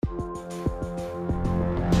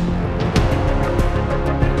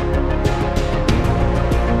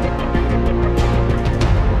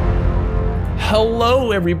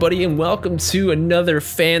Hello, everybody, and welcome to another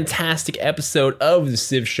fantastic episode of the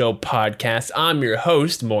Civ Show podcast. I'm your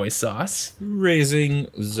host, Moy Sauce. Raising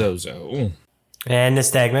Zozo. And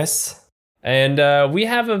Nystagmus. And we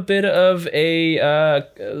have a bit of a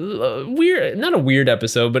weird, not a weird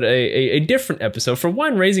episode, but a different episode. For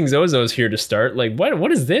one, Raising Zozo's here to start. Like,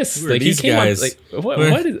 what is this? Who are like, these he came guys? up, like,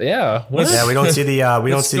 what is, yeah. What? Yeah, we don't see the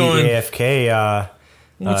AFK.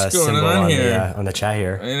 What's going symbol on here? On the chat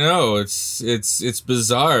here. I know it's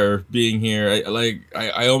bizarre being here.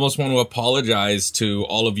 I almost want to apologize to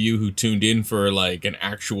all of you who tuned in for like an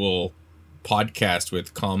actual podcast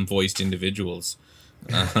with calm voiced individuals.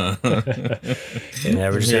 Yeah,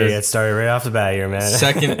 we're just gonna get started right off the bat here,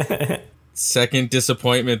 man. Second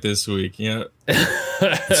disappointment this week. Yeah,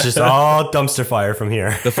 it's just all dumpster fire from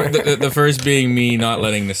here. The first being me not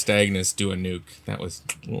letting Nystagmus do a nuke. That was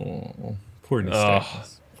poor Nystagmus.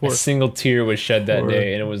 A single tear was shed that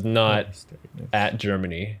day, and it was not at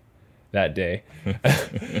Germany that day.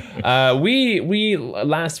 We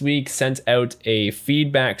last week sent out a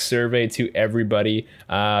feedback survey to everybody.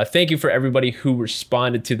 Thank you for everybody who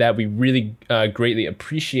responded to that. We really greatly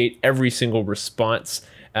appreciate every single response.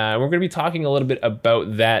 We're going to be talking a little bit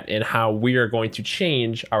about that and how we are going to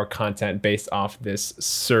change our content based off this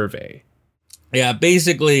survey. Yeah,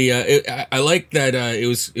 basically, I like that it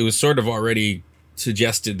was sort of already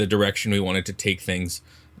suggested the direction we wanted to take things,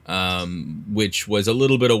 which was a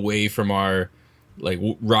little bit away from our like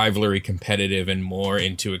rivalry competitive and more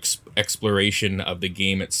into exploration of the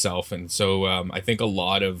game itself. And so I think a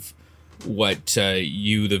lot of what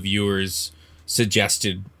you, the viewers,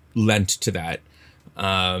 suggested lent to that.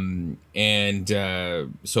 So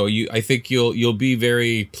I think you'll be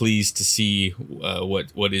very pleased to see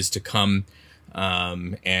what is to come.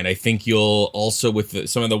 And I think you'll also, with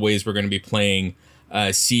some of the ways we're going to be playing,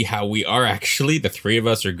 see how we are actually. The three of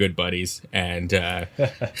us are good buddies, and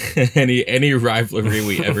any rivalry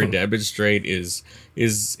we ever demonstrate is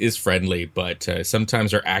friendly. But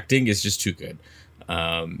sometimes our acting is just too good.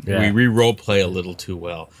 We role play a little too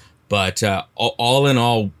well. But all in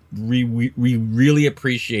all, we really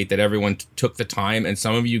appreciate that everyone took the time, and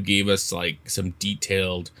some of you gave us like some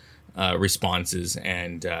detailed responses,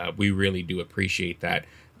 and we really do appreciate that.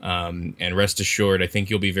 And rest assured, I think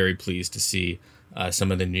you'll be very pleased to see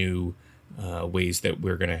some of the new ways that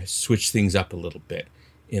we're going to switch things up a little bit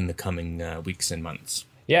in the coming weeks and months.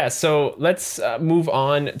 Yeah, so let's move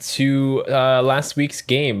on to last week's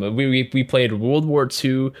game. We played World War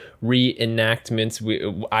II Re-enactment.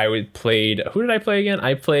 I played... Who did I play again?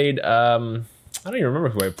 I played... I don't even remember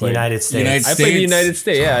who I played. United States. I played the United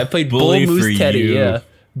States. Yeah, I played Bull Moose Teddy. Yeah,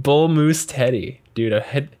 Bull Moose Teddy. Dude,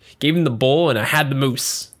 I gave him the bull and I had the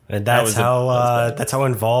moose. And that's how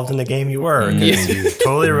involved in the game you were. You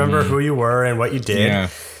totally remember who you were and what you did. Yeah.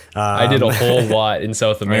 I did a whole lot in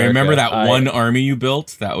South America. I remember that one army you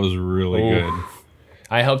built. That was really good.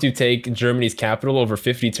 I helped you take Germany's capital over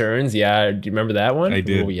 50 turns. Yeah, do you remember that one? I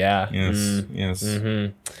did. Oh, yeah. Yes. Yes.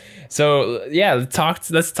 Mm-hmm. So yeah,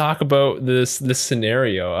 let's talk about this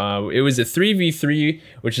scenario. It was a 3v3,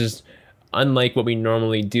 which is unlike what we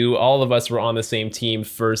normally do. All of us were on the same team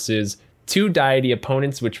versus two deity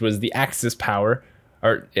opponents, which was the Axis power,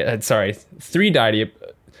 three deity.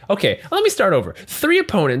 Okay, let me start over. Three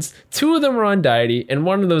opponents, two of them were on deity, and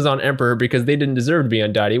one of them was on emperor because they didn't deserve to be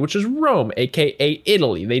on deity, which was Rome, aka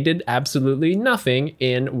Italy. They did absolutely nothing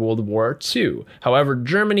in World War II. However,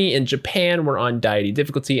 Germany and Japan were on deity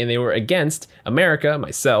difficulty, and they were against America,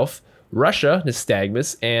 myself, Russia,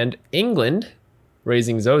 Nystagmus, and England,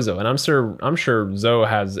 Raising Zozo. And I'm sure Zo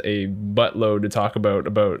has a buttload to talk about.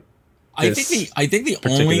 I think the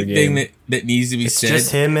only thing that needs to be said is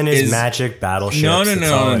just him and his magic battleships. No.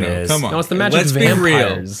 Come on. No, it's the magic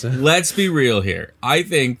vampires. Let's be real here. I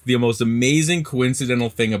think the most amazing coincidental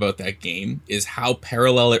thing about that game is how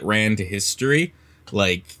parallel it ran to history.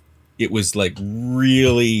 Like it was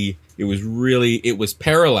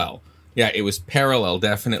parallel. Yeah, it was parallel,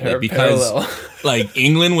 definitely, because like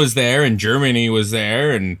England was there and Germany was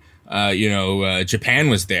there and Japan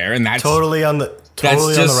was there, and that's totally on the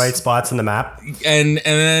right spots in the map. And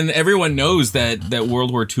then everyone knows that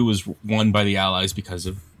World War II was won by the Allies because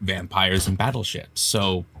of vampires and battleships.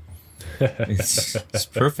 So it's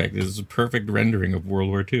perfect. It's a perfect rendering of World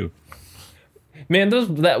War II. Man, I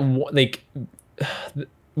don't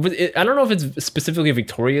know if it's specifically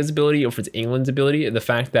Victoria's ability or if it's England's ability. The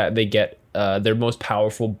fact that they get their most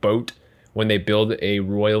powerful boat when they build a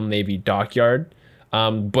Royal Navy dockyard.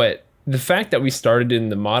 But the fact that we started in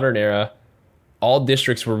the modern era, all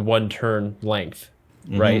districts were one turn length,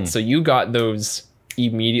 right? So you got those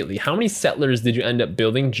immediately. How many settlers did you end up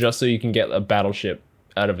building just so you can get a battleship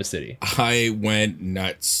out of a city? I went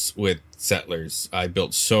nuts with settlers. I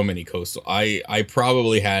built so many coastal. I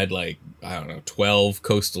probably had like, I don't know, 12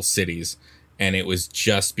 coastal cities, and it was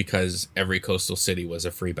just because every coastal city was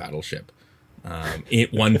a free battleship.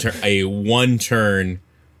 A one turn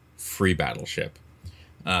free battleship,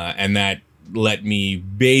 and that let me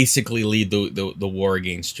basically lead the war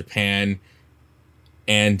against Japan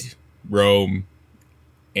and Rome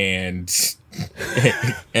and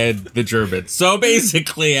and the Germans. So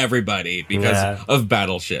basically everybody, because of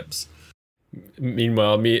battleships.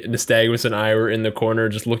 Meanwhile, Nystagmus and I were in the corner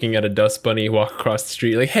just looking at a dust bunny walk across the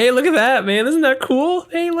street like, hey, look at that, man. Isn't that cool?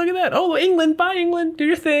 Hey, look at that. Oh, England. Bye, England. Do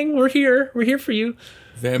your thing. We're here. We're here for you.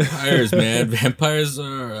 Vampires, man. Vampires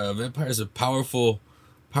are a powerful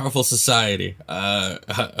society.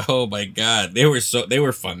 Oh my God. They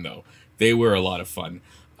were fun though. They were a lot of fun.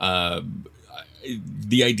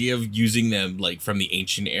 The idea of using them like from the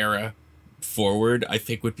ancient era forward, I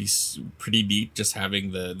think would be pretty neat. Just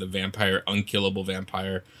having the vampire, unkillable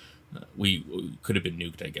vampire. We could have been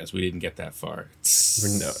nuked, I guess. We didn't get that far.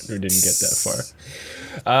 No, we didn't get that far.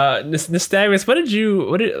 Nystagmus, what did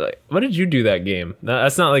you do that game?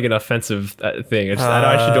 That's not like an offensive thing.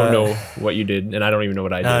 I actually don't know what you did, and I don't even know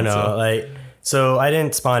what I did. So I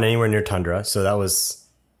didn't spawn anywhere near tundra, so that was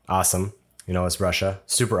awesome. It's Russia,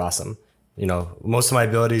 super awesome. Most of my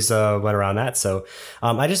abilities went around that. So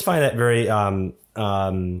I just find that very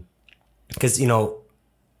because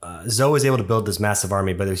Zoe was able to build this massive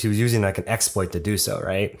army, but she was using like an exploit to do so,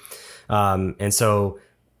 right? And so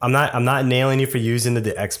I'm not nailing you for using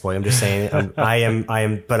the exploit. I'm just saying I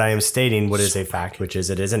am stating what is a fact, which is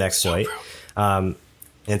it is an exploit. And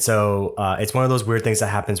so it's one of those weird things that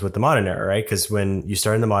happens with the modern era, right? Because when you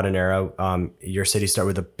start in the modern era, your cities start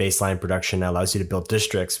with a baseline production that allows you to build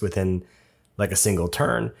districts within like a single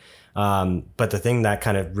turn. But the thing that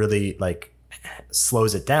kind of really like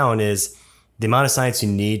slows it down is the amount of science you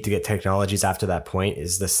need to get technologies after that point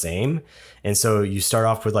is the same. And so you start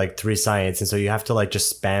off with like 3 science. And so you have to like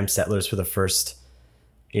just spam settlers for the first,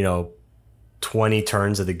 20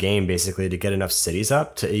 turns of the game, basically, to get enough cities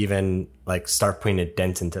up to even like start putting a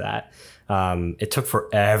dent into that. It took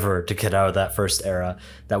forever to get out of that first era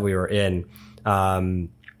that we were in. And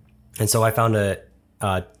so I found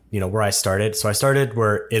where I started. So I started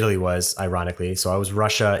where Italy was, ironically. So I was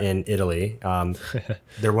Russia in Italy.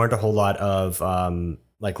 There weren't a whole lot of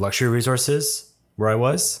like luxury resources where I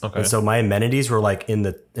was. Okay. And so my amenities were like in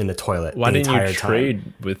the toilet. Why didn't you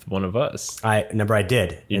trade with one of us? I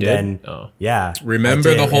did. You and did? Then, yeah.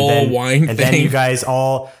 Remember the whole wine thing? And then you guys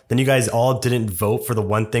all didn't vote for the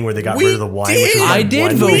one thing where they got rid of the wine. Did. Which was I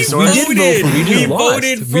did vote. We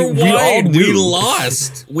voted for wine. We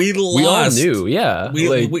lost. We all knew. Yeah.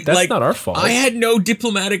 That's not our fault. I had no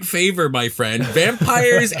diplomatic favor, my friend.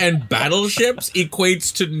 Vampires and battleships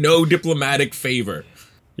equates to no diplomatic favor.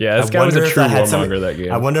 Yeah, this guy was a true warmonger that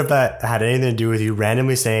game. I wonder if that had anything to do with you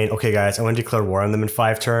randomly saying, okay, guys, I want to declare war on them in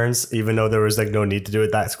 5 turns, even though there was like no need to do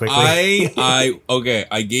it that quickly.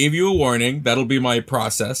 I gave you a warning. That'll be my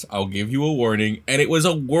process. I'll give you a warning. And it was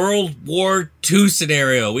a World War II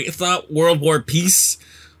scenario. We thought World War Peace.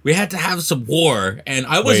 We had to have some war. And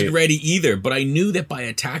I wasn't ready either, but I knew that by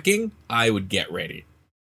attacking, I would get ready.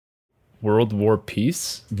 World War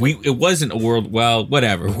Peace? It wasn't a World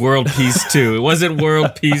Peace 2. It wasn't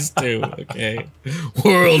World Peace 2, okay?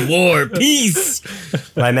 World War Peace!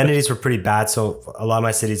 My amenities were pretty bad, so a lot of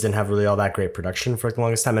my cities didn't have really all that great production for the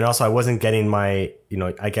longest time. And also I wasn't getting my,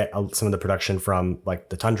 I get some of the production from like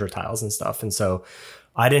the tundra tiles and stuff. And so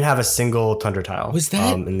I didn't have a single tundra tile. Was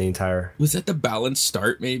that in the entire... Was that the balanced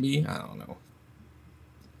start maybe? I don't know.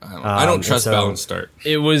 I don't trust balanced start.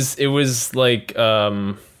 It was like...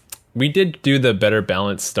 we did do the better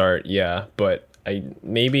balanced start, yeah, but I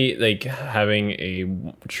maybe like having a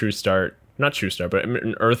not true start, but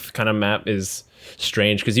an Earth kind of map is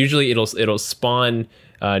strange because usually it'll spawn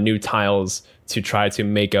new tiles to try to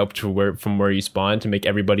make up to from where you spawn to make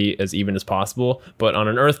everybody as even as possible. But on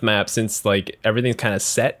an Earth map, since like everything's kind of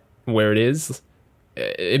set where it is,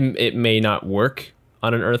 it may not work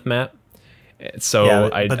on an Earth map. So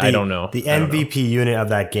I don't know. The MVP unit of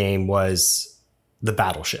that game was the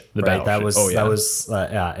battleship. That was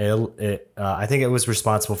I think it was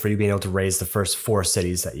responsible for you being able to raise the first 4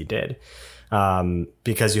 cities that you did,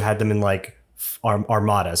 because you had them in like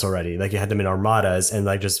armadas already. Like you had them in armadas and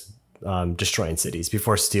like just destroying cities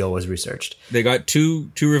before steel was researched. They got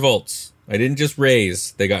two revolts. I didn't just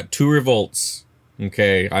raise. They got 2 revolts.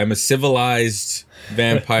 Okay, I'm a civilized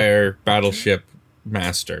vampire battleship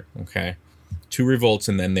master. Okay. 2 revolts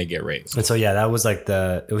and then they get raised. And so yeah, that was like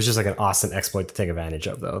it was just like an awesome exploit to take advantage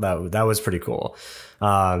of, though. That was pretty cool.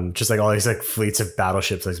 Just like all these like fleets of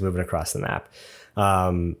battleships like moving across the map.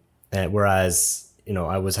 And whereas, you know,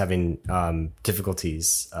 I was having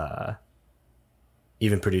difficulties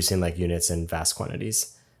even producing like units in vast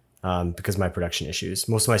quantities because of my production issues.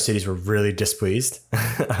 Most of my cities were really displeased.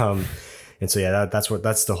 And so yeah,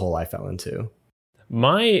 that's the hole I fell into.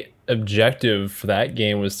 My objective for that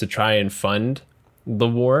game was to try and fund the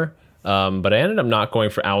war, but I ended up not going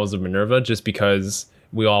for Owls of Minerva just because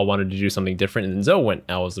we all wanted to do something different, and then Zoe went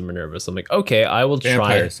Owls of Minerva. So I'm like, okay, I will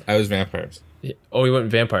Vampires. try. I was vampires. Oh, we went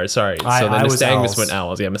vampires. Sorry. So then Mustangmus went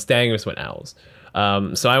owls. Yeah, Mustangmus went owls.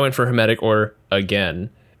 So I went for Hermetic Order again.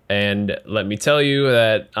 And let me tell you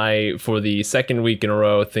that I, for the second week in a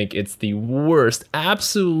row, think it's the worst,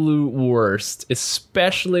 absolute worst,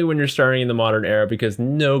 especially when you're starting in the modern era, because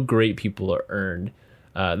no great people are earned.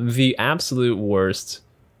 The absolute worst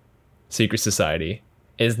Secret Society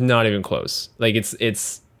is not even close. Like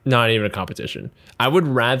it's not even a competition. I would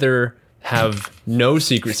rather have no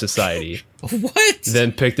Secret Society what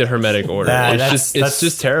than pick the Hermetic Order. It's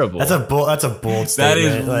just terrible. That's a bold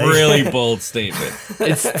statement. That is really bold statement.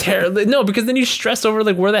 It's terrible. No, because then you stress over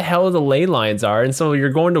like where the hell the ley lines are, and so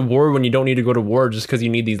you're going to war when you don't need to go to war just because you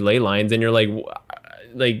need these ley lines, and you're like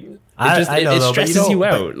it stresses you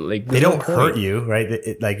out. Like they don't hurt you,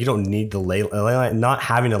 right? Like you don't need the ley line. Not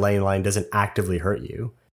having a ley line doesn't actively hurt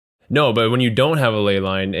you. No, but when you don't have a ley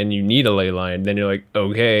line and you need a ley line, then you're like,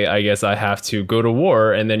 okay, I guess I have to go to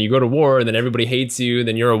war. And then you go to war, and then everybody hates you.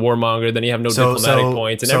 Then you're a warmonger. Then you have no diplomatic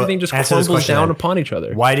points, and everything just crumbles down upon each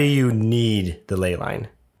other. Why do you need the ley line?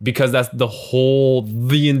 Because that's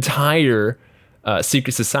the entire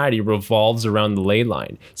Secret Society revolves around the ley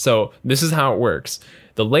line. So this is how it works.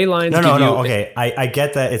 The ley lines. No. Okay, I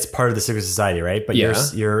get that it's part of the Secret Society, right? But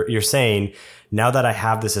you're saying now that I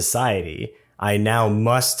have the society, I now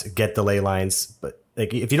must get the ley lines, but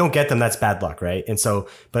like if you don't get them, that's bad luck, right? And so,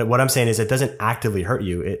 but what I'm saying is it doesn't actively hurt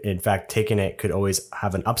you. In fact, taking it could always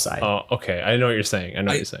have an upside. Oh, okay. I know what you're saying.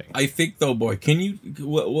 I think though, boy, can you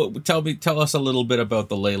tell us a little bit about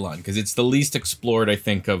the ley line? Because it's the least explored, I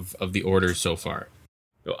think, of the orders so far.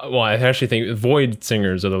 Well, I actually think Void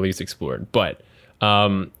Singers are the least explored, but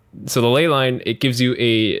so the ley line, it gives you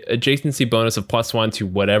a adjacency bonus of +1 to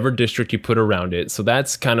whatever district you put around it. So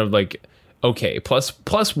that's kind of like, okay,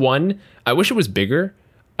 plus 1. I wish it was bigger.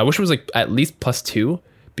 I wish it was like at least +2,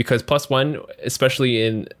 because +1, especially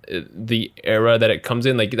in the era that it comes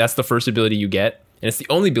in, like that's the first ability you get, and it's the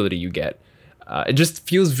only ability you get. It just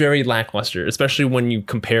feels very lackluster, especially when you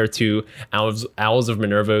compare to Owls of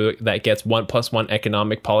Minerva that gets +1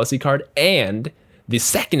 economic policy card, and the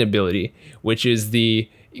second ability, which is the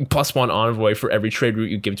 +1 envoy for every trade route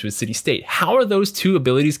you give to a city-state. How are those two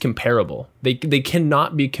abilities comparable? They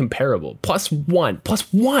cannot be comparable.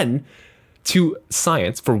 +1 to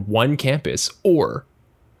science for one campus, or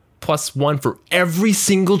 +1 for every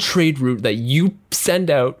single trade route that you send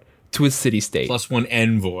out to a city-state. +1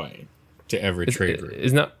 envoy to every trade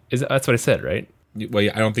route. That's what I said, right? Well,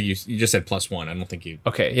 I don't think you just said +1. I don't think you.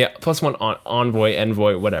 Okay, yeah, +1 envoy,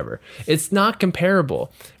 envoy, whatever. It's not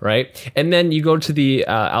comparable, right? And then you go to the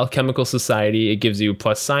Alchemical Society. It gives you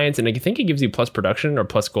 +science, and I think it gives you +production or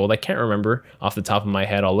 +gold. I can't remember off the top of my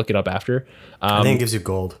head. I'll look it up after. I think it gives you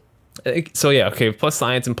gold. So yeah, okay,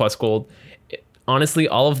 +science and +gold. Honestly,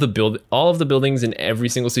 all of the buildings in every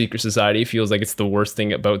single Secret Society feels like it's the worst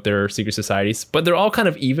thing about their Secret Societies, but they're all kind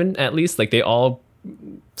of even, at least. Like they all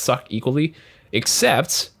suck equally.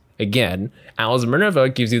 Except, again, Owls of Minerva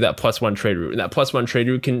gives you that +1 trade route. And that +1 trade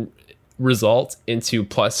route can result into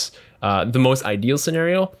the most ideal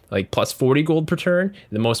scenario, like +40 gold per turn.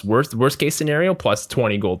 The most worst case scenario,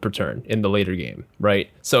 +20 gold per turn in the later game, right?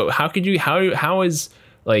 So how is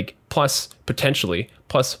like potentially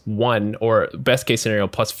 +1, or best case scenario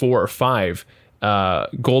 +4 or 5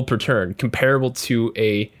 gold per turn comparable to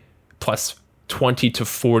a +20 to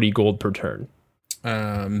 40 gold per turn?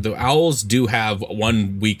 The Owls do have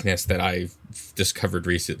one weakness that I've discovered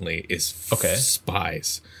recently is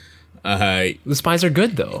spies. The spies are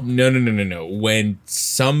good though. No. When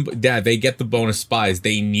they get the bonus spies,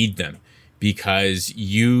 they need them because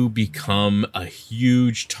you become a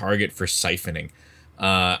huge target for siphoning.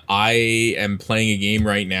 I am playing a game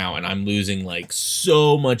right now and I'm losing like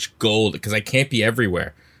so much gold because I can't be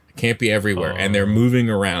everywhere. And they're moving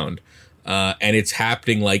around. And it's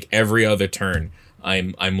happening like every other turn.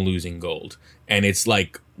 I'm losing gold, and it's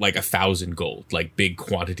like 1,000 gold, like big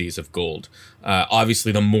quantities of gold.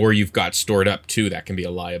 Obviously, the more you've got stored up too, that can be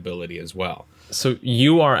a liability as well. So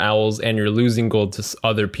you are owls, and you're losing gold to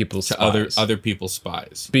other people's spies. Other people's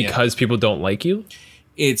spies because people don't like you.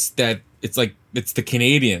 It's the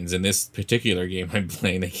Canadians in this particular game I'm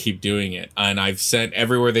playing. They keep doing it, and I've sent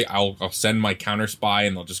everywhere I'll send my counter spy,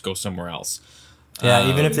 and they'll just go somewhere else. Yeah,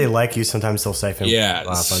 even if they like you, sometimes they'll siphon.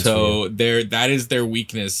 So that is their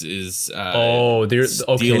weakness. Is they're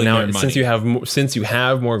okay now. Since you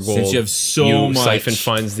have more gold, since you have so much siphon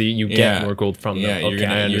funds, you get more gold from them.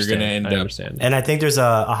 Yeah, you're gonna end up. And I think there's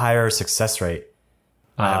a higher success rate.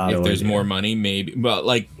 If there's more money, maybe. But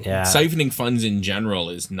siphoning funds in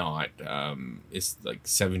general is not. It's like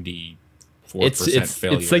 74%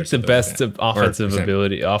 failure. It's like the best offensive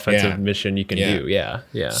mission you can do.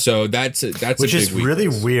 Yeah. So that's which is really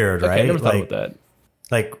weird, right? I never thought about that.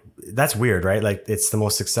 Like that's weird, right? Like it's the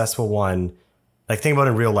most successful one. Like think about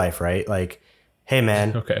it in real life, right? Like, hey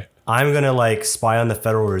man, okay, I'm gonna like spy on the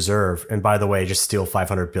Federal Reserve, and by the way, just steal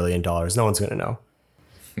 $500 billion. No one's gonna know.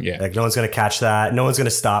 Yeah, like no one's gonna catch that. No one's gonna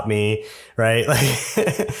stop me, right? Like,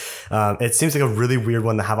 it seems like a really weird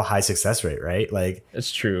one to have a high success rate, right? Like,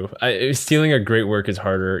 it's true. Stealing a great work is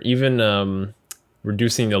harder. Even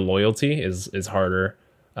reducing the loyalty is harder.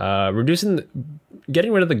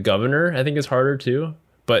 Getting rid of the governor, I think, is harder too.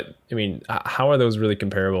 But I mean, how are those really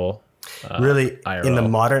comparable? Really, IRL? In the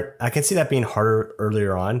modern, I can see that being harder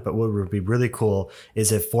earlier on. But what would be really cool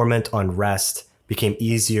is if foment on rest became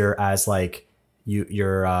easier as like. You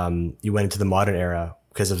went into the modern era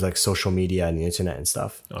because of like social media and the internet and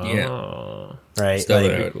stuff. Oh, right.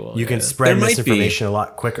 Like cool. You can spread misinformation a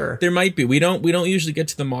lot quicker. There might be. We don't usually get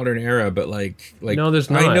to the modern era, but like no, there's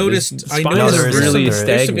not. I noticed really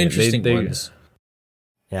there's some interesting ones.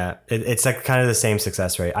 Yeah, it's like kind of the same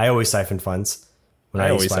success rate. I always siphon funds. I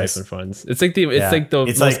always siphon funds. It's like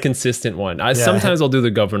the most consistent one. Sometimes I'll do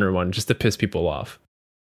the governor one just to piss people off.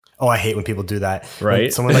 Oh, I hate when people do that. Right?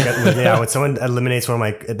 When someone when someone eliminates one of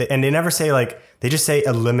my, and they never say like, they just say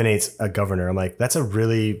eliminates a governor. I'm like, that's a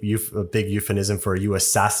really a big euphemism for you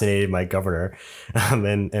assassinated my governor,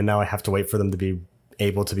 and now I have to wait for them to be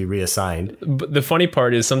able to be reassigned. But the funny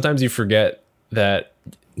part is sometimes you forget that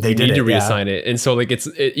you need to reassign it, and so like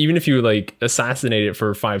even if you like assassinate it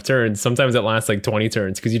for 5 turns, sometimes it lasts like 20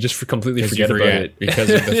 turns because you just completely forget about it because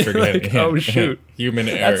of the forgetting. Like, oh shoot, human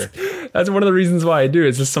error. That's one of the reasons why I do it.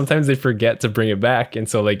 It's just sometimes they forget to bring it back, and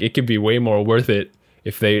so like it could be way more worth it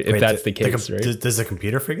if that's the case, right? Does the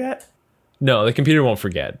computer forget? No, the computer won't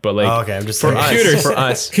forget. But like, okay, I'm just for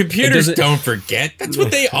us, computers don't forget. That's what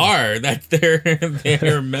they are. That's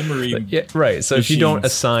their memory. Yeah, right. So machines.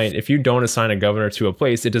 if you don't assign a governor to a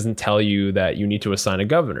place, it doesn't tell you that you need to assign a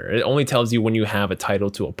governor. It only tells you when you have a title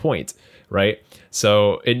to appoint, right?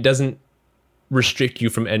 So it doesn't restrict you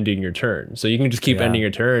from ending your turn. So you can just keep ending your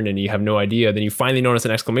turn, and you have no idea. Then you finally notice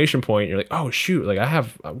an exclamation point. And you're like, oh shoot! Like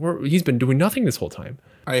he's been doing nothing this whole time.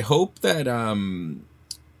 I hope that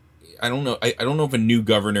I don't know. I don't know if a new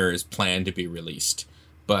governor is planned to be released,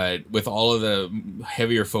 but with all of the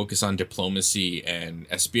heavier focus on diplomacy and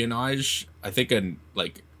espionage, I think a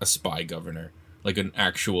spy governor, like an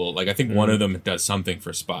actual, like I think one of them does something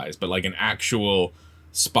for spies, but like an actual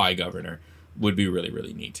spy governor would be really,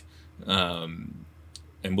 really neat. And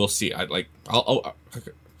we'll see. I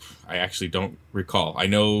actually don't recall. I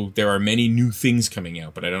know there are many new things coming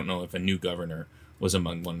out, but I don't know if a new governor was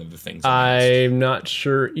among one of the things. I'm not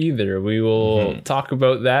sure either. We will talk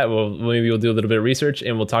about that. Maybe we'll do a little bit of research,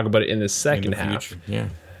 and we'll talk about it in the second half. Yeah.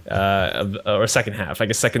 Or second half,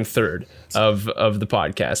 like a second third of the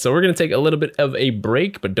podcast. So we're going to take a little bit of a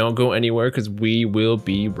break, but don't go anywhere because we will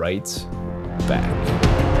be right back.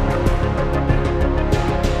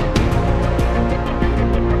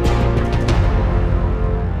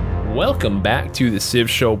 Welcome back to the Civ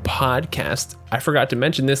Show podcast. I forgot to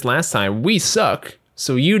mention this last time. We suck,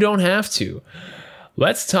 so you don't have to.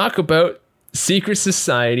 Let's talk about secret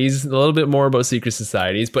societies, a little bit more about secret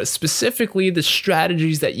societies, but specifically the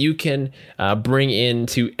strategies that you can bring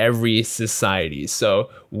into every society. So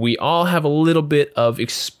we all have a little bit of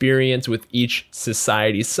experience with each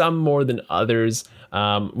society, some more than others.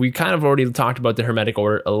 We kind of already talked about the Hermetic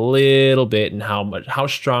Order a little bit and how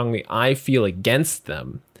strongly I feel against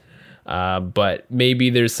them. But maybe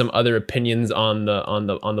there's some other opinions on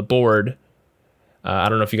the board. I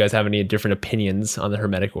don't know if you guys have any different opinions on the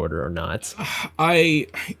Hermetic Order or not. I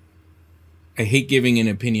hate giving an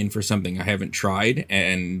opinion for something I haven't tried,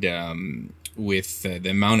 and with the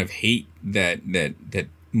amount of hate that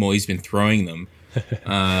Moi's been throwing them,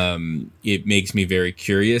 it makes me very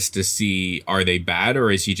curious to see, are they bad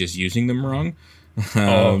or is he just using them wrong?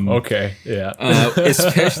 Okay. Yeah.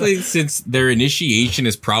 Especially since their initiation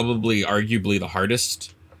is probably arguably the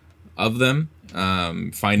hardest of them.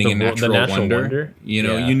 finding a natural wonder.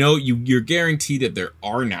 You're guaranteed that there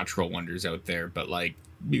are natural wonders out there, but like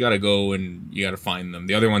you got to go and you got to find them.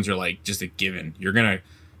 The other ones are like just a given. You're gonna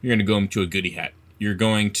go into a goodie hat. You're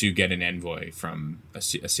going to get an envoy from a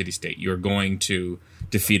city-state. You're going to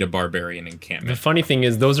defeat a barbarian encampment. The funny thing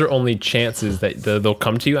is, those are only chances that they'll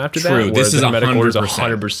come to you after that. True. This is 100%.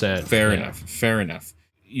 100%. Fair enough.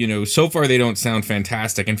 So far they don't sound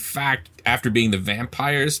fantastic. In fact, after being the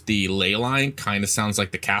vampires, the ley line kind of sounds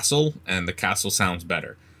like the castle, and the castle sounds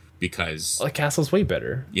better because the castle's way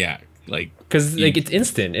better. Yeah, because it's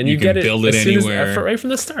instant and you get it build it anywhere right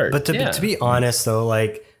from the start. But to be honest, though,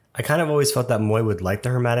 like I kind of always felt that Moy would like the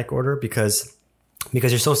Hermetic Order because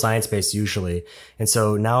you're so science-based usually. And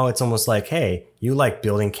so now it's almost like, hey, you like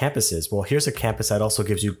building campuses. Well, here's a campus that also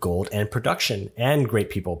gives you gold and production and great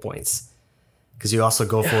people points. Because you also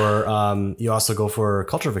go for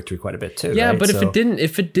cultural victory quite a bit too. Yeah, right? But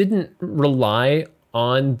if it didn't rely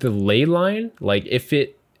on the ley line,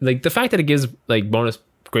 the fact that it gives like bonus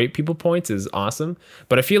great people points is awesome.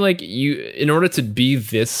 But I feel like in order to be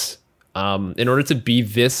this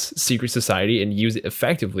secret society and use it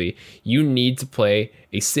effectively, you need to play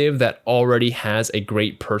a civ that already has a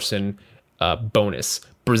great person bonus.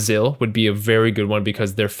 Brazil would be a very good one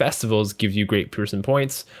because their festivals give you great person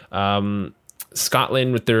points.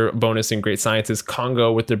 Scotland with their bonus in great scientists,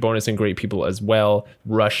 Congo with their bonus in great people as well.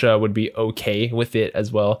 Russia would be okay with it as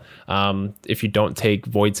well. If you don't take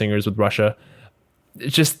Void Singers with Russia,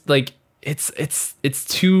 it's just like it's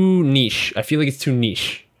too niche. I feel like it's too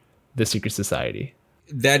niche. The secret society.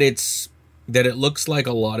 That it looks like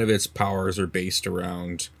a lot of its powers are based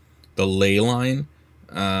around the ley line.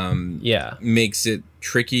 Makes it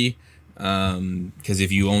tricky. Because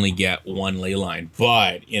if you only get one ley line,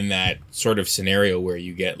 but in that sort of scenario where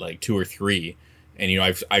you get like 2 or 3, and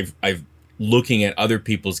I've looking at other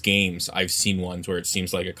people's games, I've seen ones where it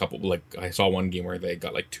seems like a couple, like I saw one game where they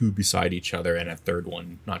got like 2 beside each other and a third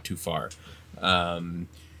one not too far.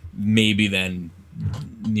 Maybe then,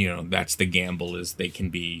 that's the gamble, is they can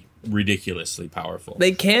be ridiculously powerful.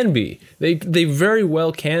 They can be. They very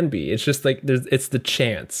well can be. It's just like it's the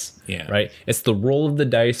chance. Yeah. Right. It's the roll of the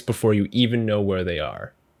dice before you even know where they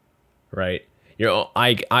are. Right.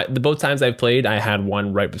 The both times I've played, I had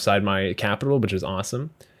one right beside my capital, which is awesome.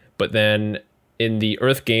 But then in the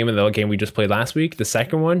Earth game and the game we just played last week, the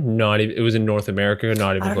second one, it was in North America,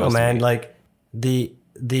 not even close. I don't know, man. Like the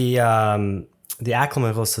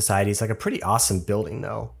Acclimatal Society is like a pretty awesome building,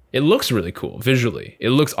 though. It looks really cool visually. It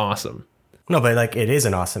looks awesome. No, but like it is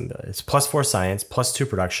an awesome building. It's +4 science, +2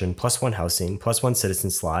 production, +1 housing, +1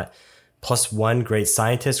 citizen slot, +1 great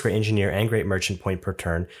scientist, great engineer, and great merchant point per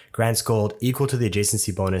turn. Grants gold equal to the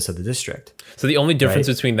adjacency bonus of the district. So the only difference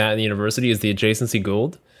between that and the university is the adjacency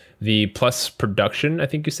gold, the plus production, I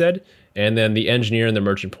think you said, and then the engineer and the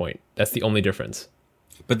merchant point. That's the only difference.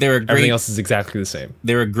 But everything else is exactly the same.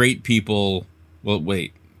 There are great people. Well,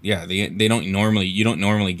 wait. Yeah, they don't normally. You don't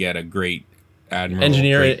normally get a great admiral.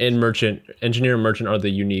 Engineer and merchant are the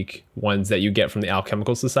unique ones that you get from the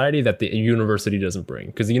Alchemical Society that the university doesn't bring,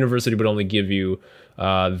 because the university would only give you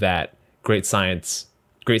that great scientist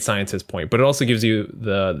point, but it also gives you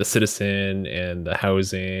the citizen and the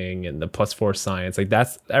housing and the +4 science. Like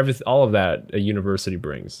that's all of that a university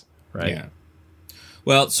brings, right? Yeah.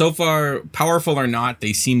 Well, so far, powerful or not,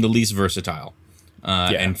 they seem the least versatile.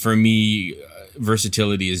 And for me,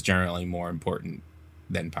 versatility is generally more important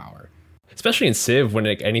than power, especially in Civ when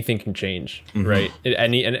anything can change, right? At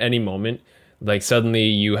any moment, like suddenly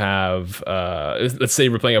you have let's say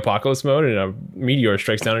we're playing Apocalypse mode and a meteor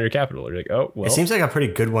strikes down on your capital. You're like, oh well. It seems like a pretty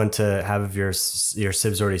good one to have if your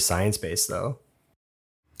Civ's already science based, though.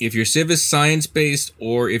 If your Civ is science based,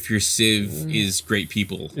 or if your Civ is great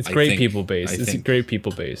people, it's great people based. It's great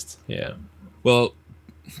people based. Yeah. Well,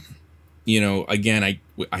 again, I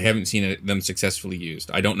haven't seen them successfully used.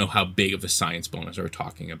 I don't know how big of a science bonus we're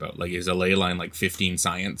talking about. Like, is a ley line like 15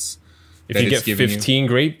 science? If you get 15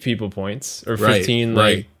 great people points or 15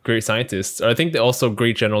 great scientists, I think also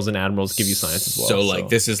great generals and admirals give you science as well. So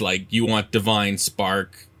this is like, you want divine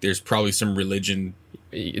spark. There's probably some religion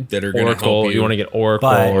that are going to help you. You want to get Oracle.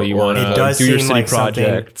 But you want to do your city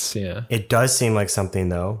projects. Yeah. It does seem like something,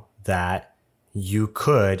 though, that you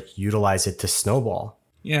could utilize it to snowball.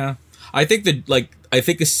 Yeah. I think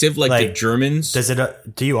a civ like the Germans.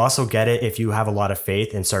 Do you also get it if you have a lot of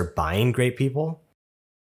faith and start buying great people?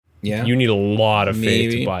 Yeah. You need a lot of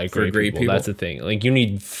faith to buy great people. That's the thing. Like, you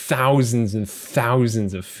need thousands and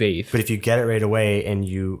thousands of faith. But if you get it right away and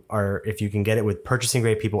if you can get it with purchasing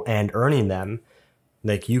great people and earning them,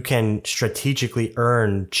 like you can strategically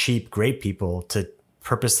earn cheap great people to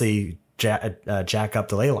purposely jack up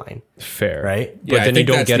the ley line. Fair. Right? But Yeah, I then you think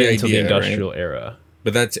don't that's get the it until the idea, right? industrial era.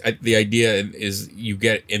 But that's the idea is you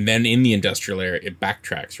get, and then in the industrial era, it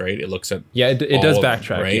backtracks, right? It looks at Yeah, it does all of them,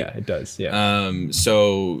 backtrack. right? Yeah, it does. Yeah.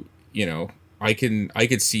 So I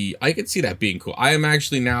could see that being cool. I am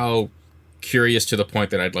actually now curious to the point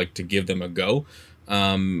that I'd like to give them a go.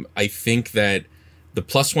 I think that the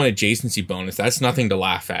 +1 adjacency bonus, that's nothing to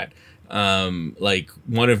laugh at. Like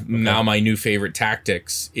one of now my new favorite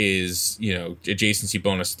tactics is, adjacency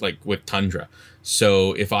bonus, like with Tundra.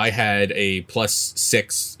 So if I had a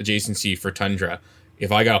 +6 adjacency for Tundra,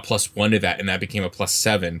 if I got a +1 to that and that became a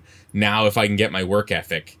 +7, now if I can get my work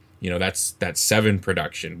ethic, that's 7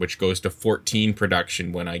 production, which goes to 14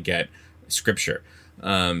 production when I get scripture.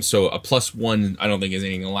 So a +1, I don't think is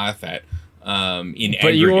anything to laugh at.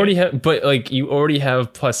 But you already have,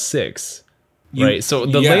 +6. Right, so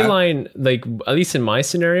the ley line, like at least in my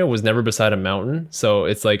scenario, was never beside a mountain. So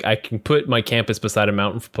it's like I can put my campus beside a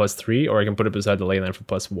mountain for +3, or I can put it beside the ley line for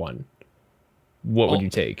 +1. What would you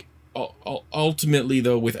take? Ultimately,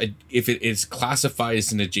 though, if it is classified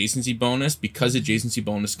as an adjacency bonus, because adjacency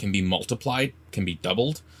bonus can be multiplied, can be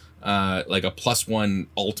doubled. Like a +1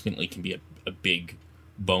 ultimately can be a big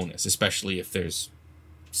bonus, especially if there's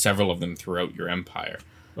several of them throughout your empire.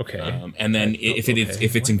 Okay. And then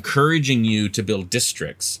if it's encouraging you to build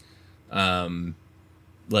districts,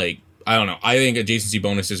 like, I don't know, I think adjacency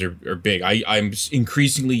bonuses are big. I'm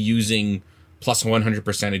increasingly using +100%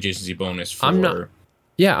 adjacency bonus for...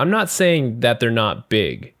 I'm not saying that they're not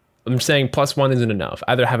big. I'm saying +1 isn't enough.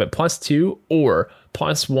 Either have it +2 or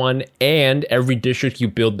 +1, and every district you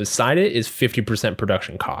build beside it is 50%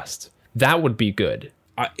 production cost. That would be good.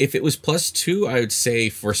 If it was +2, I would say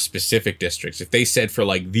for specific districts. If they said for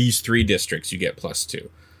like these 3 districts, you get +2.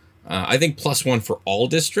 I think +1 for all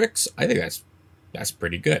districts, I think that's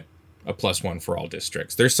pretty good. A +1 for all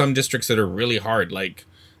districts. There's some districts that are really hard, like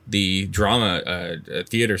the drama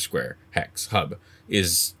theater square hex hub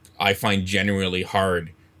is, I find, genuinely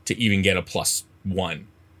hard to even get a +1.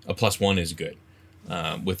 A +1 is good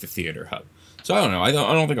with the theater hub. So I don't know. I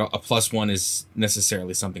don't think a +1 is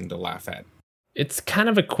necessarily something to laugh at. It's kind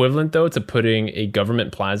of equivalent though to putting a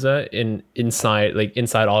government plaza inside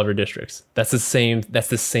all of your districts. That's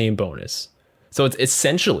the same bonus. So it's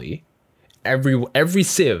essentially every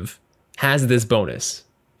civ has this bonus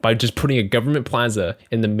by just putting a government plaza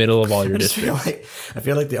in the middle of all your districts. I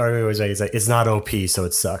feel like the argument was like, it's not OP, so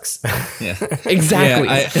it sucks. Yeah, exactly.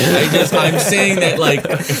 Yeah, I'm saying that, like,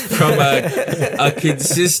 from a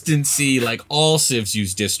consistency, like all civs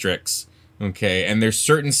use districts. Okay, and there's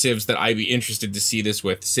certain civs that I'd be interested to see this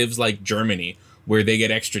with. Civs like Germany, where they get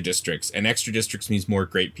extra districts, and extra districts means more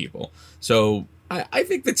great people. So I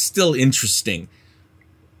think that's still interesting.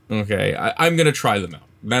 Okay, I'm gonna try them out.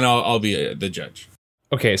 Then I'll be the judge.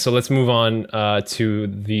 Okay, so let's move on to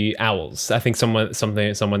the owls. I think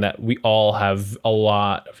someone that we all have a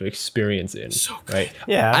lot of experience in. So good. Right?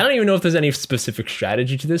 Yeah. I don't even know if there's any specific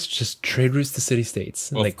strategy to this. Just trade routes to city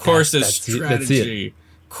states. Well, of course, there's strategy.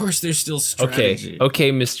 Of course, there's still strategy.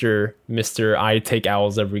 Okay, Mister. I take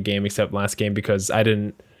owls every game except last game because I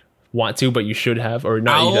didn't want to, but you should have, or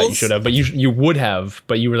not. You should have, but you would have,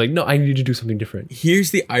 but you were like, no, I need to do something different.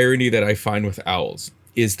 Here's the irony that I find with owls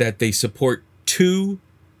is that they support 2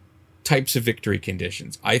 types of victory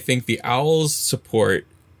conditions. I think the owls support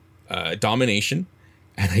domination,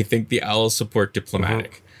 and I think the owls support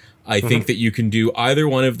diplomatic. I think that you can do either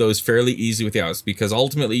one of those fairly easy with the owls, because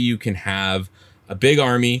ultimately you can have a big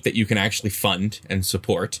army that you can actually fund and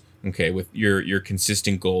support, okay, with your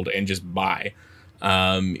consistent gold and just buy.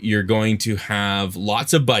 You're going to have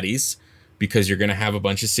lots of buddies because you're going to have a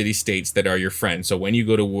bunch of city-states that are your friends. So when you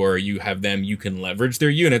go to war, you have them, you can leverage their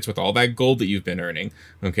units with all that gold that you've been earning,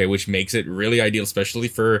 okay, which makes it really ideal, especially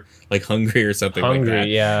for like Hungary or something like that.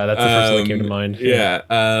 Yeah, that's the first thing that came to mind. Yeah.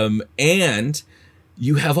 And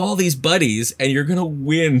you have all these buddies, and you're gonna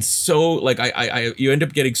win. So like, you end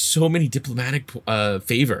up getting so many diplomatic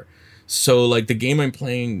favor. So like the game I'm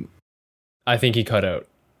playing, I think he cut out.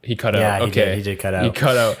 He cut Yeah, out. Okay, he did cut out. He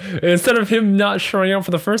cut out. Instead of him not showing up for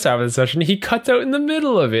the first half of the session, he cuts out in the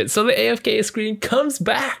middle of it. So the AFK screen comes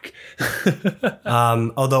back.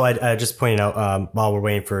 Although I just pointed out while we're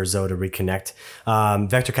waiting for Zoe to reconnect,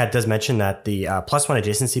 VectorCat does mention that the +1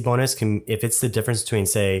 adjacency bonus can, if it's the difference between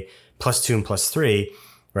say +2 and +3,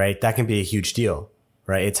 right? That can be a huge deal,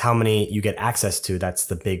 right? It's how many you get access to. That's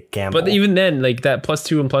the big gamble. But even then, like that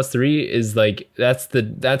 +2 and +3 is like that's the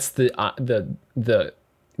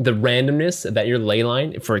randomness that your ley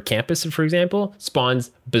line for a campus, for example, spawns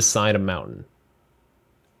beside a mountain.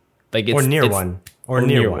 Like it's, or near one. or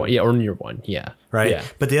near one. Yeah, or near one. Yeah. Right. Yeah.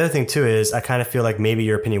 But the other thing too is I kind of feel like maybe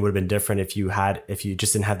your opinion would have been different if you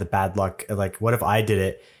just didn't have the bad luck. Like, what if I did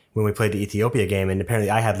it when we played the Ethiopia game and apparently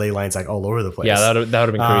I had ley lines like all over the place? Yeah, that would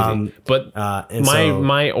have been crazy. But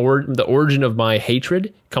the origin of my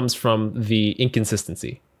hatred comes from the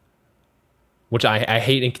inconsistency, which I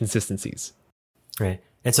hate inconsistencies. Right.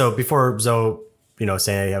 And so before Zoe,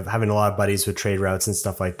 saying having a lot of buddies with trade routes and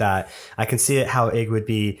stuff like that, I can see how it would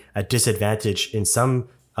be a disadvantage in some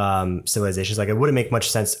civilizations. Like, it wouldn't make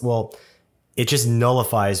much sense. Well, it just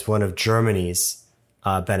nullifies one of Germany's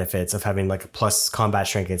benefits of having like a plus combat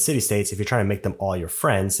strength in city states. If you're trying to make them all your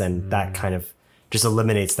friends, then that kind of just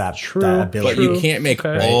eliminates that ability. But you can't make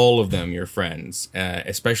all of them your friends,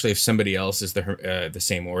 especially if somebody else is the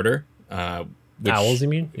same order. Owls, you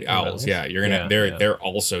mean? Owls, yeah. They're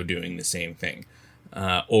also doing the same thing.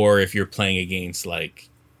 Or if you're playing against like,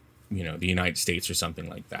 the United States or something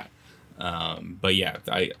like that. But yeah,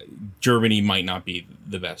 Germany might not be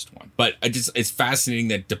the best one. But it's fascinating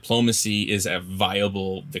that diplomacy is a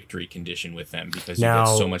viable victory condition with them because you get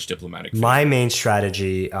so much diplomatic favor. My main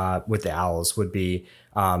strategy with the Owls would be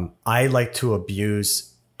I like to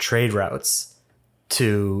abuse trade routes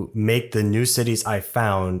to make the new cities I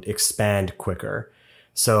found expand quicker.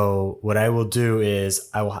 So what I will do is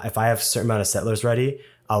if I have a certain amount of settlers ready,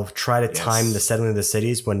 I'll try to time the settling of the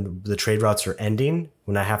cities when the trade routes are ending,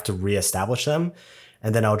 when I have to reestablish them.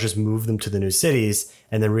 And then I'll just move them to the new cities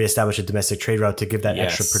and then reestablish a domestic trade route to give that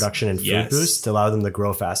extra production and food boost to allow them to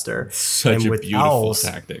grow faster. Such a beautiful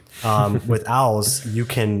tactic. With owls, you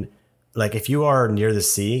can, like, if you are near the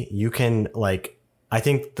sea, you can, like, I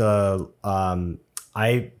think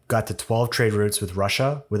I got to 12 trade routes with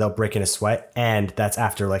Russia without breaking a sweat. And that's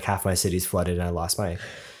after like half my city's flooded and I lost my,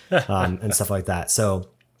 and stuff like that. So,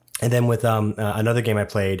 and then with another game I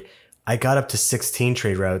played, I got up to 16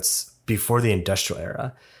 trade routes before the industrial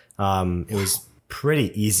era. It was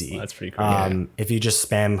pretty easy. That's pretty cool. If you just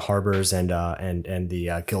spam harbors and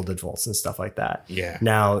the gilded vaults and stuff like that. Yeah.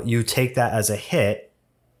 Now you take that as a hit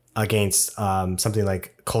against something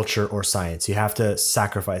like culture or science. You have to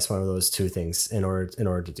sacrifice one of those two things in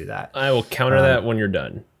order to do that. I will counter that when you're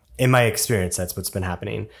done. In my experience, that's what's been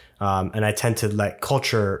happening. And I tend to let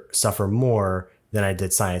culture suffer more than I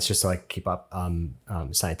did science, just so I can keep up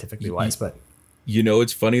scientifically wise. But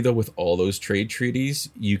it's funny though, with all those trade treaties,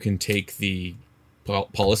 you can take the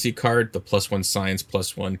policy card, the +1 science,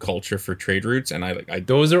 +1 culture for trade routes, and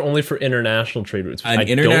those are only for international trade routes. An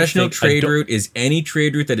international trade route is any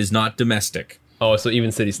trade route that is not domestic. Oh, so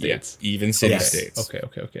even city states. Yeah, even city states.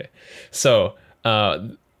 Okay. So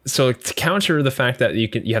to counter the fact that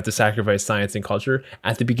you have to sacrifice science and culture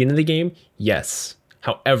at the beginning of the game, yes.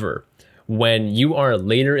 However, when you are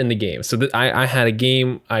later in the game, so I had a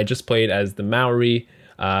game I just played as the Maori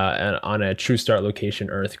on a true start location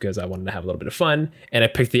Earth because I wanted to have a little bit of fun, and I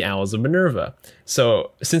picked the Owls of Minerva.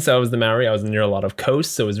 So since I was the Maori, I was near a lot of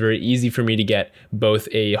coasts, so it was very easy for me to get both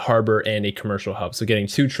a harbor and a commercial hub, so getting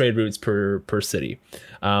 2 trade routes per city.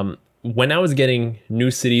 When I was getting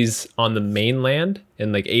new cities on the mainland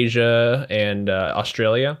in like Asia and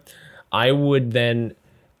Australia, I would then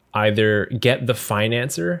either get the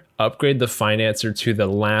financer, upgrade the financer to the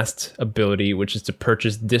last ability, which is to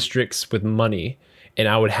purchase districts with money. And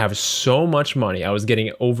I would have so much money. I was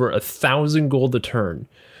getting over 1,000 gold a turn.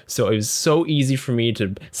 So it was so easy for me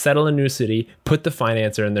to settle a new city, put the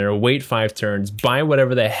financer in there, wait 5 turns, buy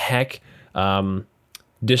whatever the heck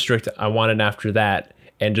district I wanted after that,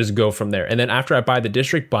 and just go from there. And then after I buy the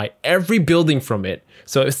district, buy every building from it.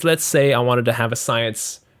 So let's say I wanted to have a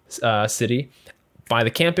science city, buy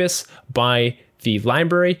the campus, buy the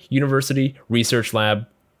library, university, research lab,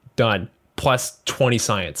 done. Plus 20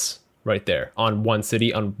 science right there on one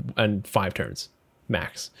city on 5 turns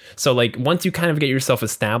max. So like once you kind of get yourself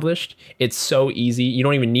established, it's so easy. You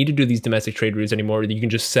don't even need to do these domestic trade routes anymore. You can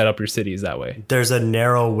just set up your cities that way. There's a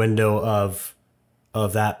narrow window of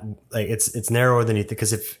that. Like it's narrower than you think,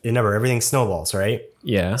 because if remember, everything snowballs, right?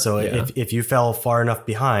 Yeah. So if you fell far enough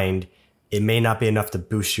behind, it may not be enough to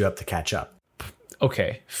boost you up to catch up.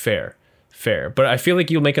 Okay, fair. But I feel like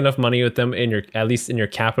you'll make enough money with them at least in your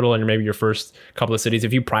capital and maybe your first couple of cities.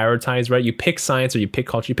 If you prioritize, right, you pick science or you pick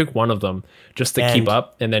culture, you pick one of them just to keep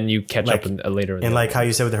up, and then you catch up later. And like how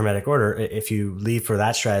you said with the Hermetic Order, if you leave for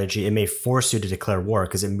that strategy, it may force you to declare war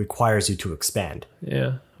because it requires you to expand.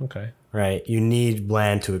 Yeah. Okay. Right. You need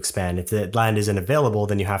land to expand. If the land isn't available,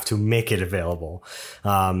 then you have to make it available.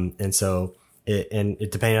 And so it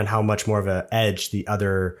depending on how much more of an edge the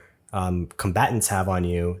other combatants have on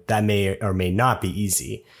you, that may or may not be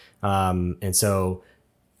easy. And so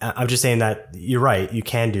I'm just saying that you're right. You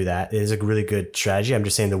can do that. It is a really good strategy. I'm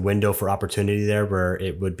just saying the window for opportunity there where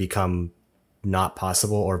it would become not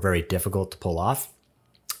possible or very difficult to pull off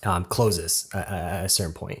closes at a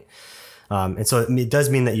certain point. And so it does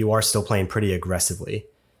mean that you are still playing pretty aggressively,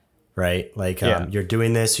 right? Like you're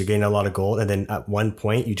doing this, you're getting a lot of gold. And then at one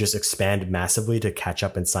point you just expand massively to catch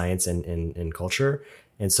up in science and in culture.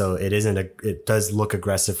 And so it does look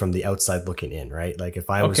aggressive from the outside looking in, right? Like if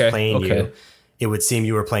I was playing you, it would seem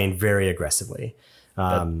you were playing very aggressively.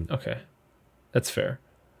 That's fair.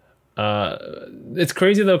 It's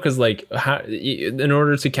crazy though, because like in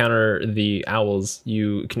order to counter the owls,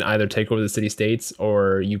 you can either take over the city states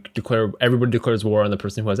or everybody declares war on the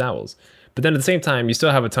person who has owls. But then at the same time, you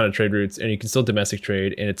still have a ton of trade routes, and you can still domestic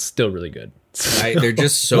trade, and it's still really good. They're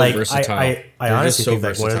just so versatile. I honestly think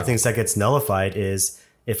that one of the things that gets nullified is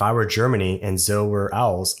if I were Germany and Zoe were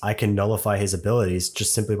owls, I can nullify his abilities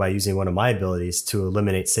just simply by using one of my abilities to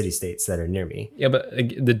eliminate city states that are near me. Yeah, but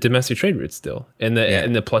the domestic trade route still, and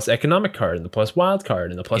the plus economic card, and the plus wild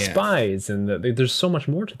card, and the plus spies, and there's so much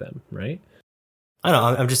more to them, right? I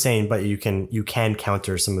don't know. I'm just saying, but you can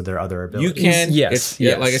counter some of their other abilities. You can, yes.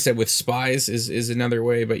 Like I said, with spies is another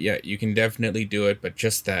way, but yeah, you can definitely do it. But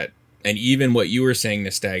just that, and even what you were saying,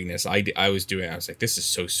 Nystagmus, I was like, this is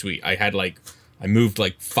so sweet. I moved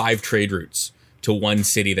like 5 trade routes to one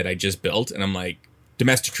city that I just built, and I'm like,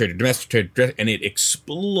 domestic trader, and it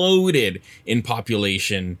exploded in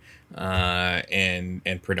population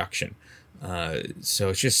and production. So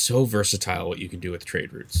it's just so versatile what you can do with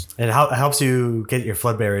trade routes. And it helps you get your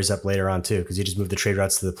flood barriers up later on too, because you just move the trade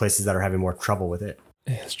routes to the places that are having more trouble with it.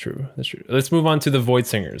 Yeah, that's true. Let's move on to the Void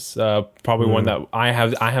Singers. Probably one that I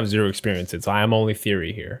have zero experience in, so I am only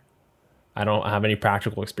theory here. I don't have any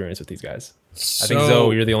practical experience with these guys. I think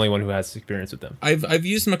Zoe, you're the only one who has experience with them. I've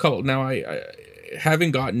used them a couple. Now I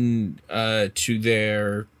haven't gotten to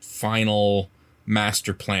their final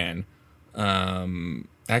master plan.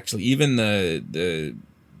 Actually, even the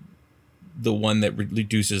one that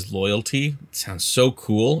reduces loyalty sounds so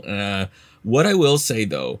cool. What I will say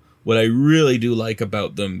though, what I really do like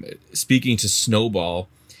about them, speaking to Snowball,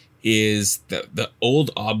 is the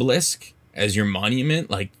old obelisk as your monument.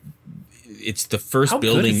 Like, it's the first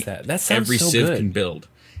building that every so civ good. can build.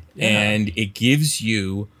 Yeah. And it gives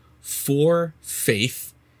you 4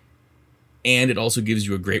 faith, and it also gives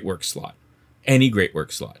you a great work slot. Any great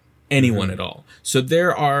work slot. Anyone at all. So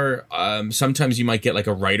there are, sometimes you might get like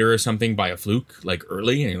a writer or something by a fluke, like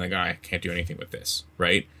early, and you're like, I can't do anything with this,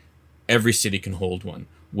 right? Every city can hold one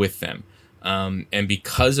with them. And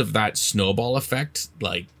because of that snowball effect,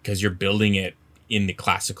 like, because you're building it in the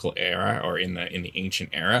classical era or in the ancient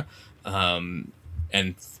era, and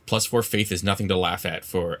 +4 faith is nothing to laugh at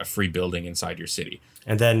for a free building inside your city.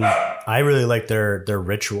 And then I really like their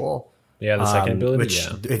ritual. Yeah, the second ability. Which,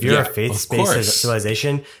 if you're a faith-based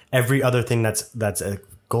civilization, every other thing that's a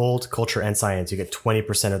gold, culture, and science, you get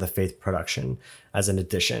 20% of the faith production as an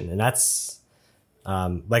addition, and that's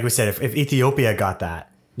like we said, if Ethiopia got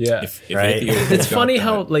that. Yeah, right. It's funny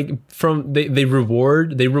how like they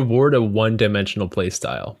reward a one-dimensional play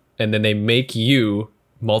style, and then they make you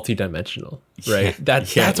multi-dimensional, right?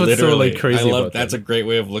 That's what's literally so like crazy. I love about that's them. a great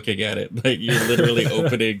way of looking at it. Like, you're literally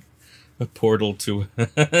opening a portal to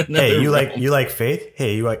hey, you like faith?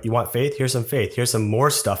 Hey, you want faith? Here's some faith. Here's some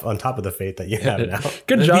more stuff on top of the faith that you have now.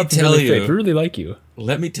 Good Let job me tell you. faith. We really like you.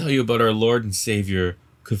 Let me tell you about our Lord and Savior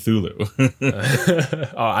Cthulhu.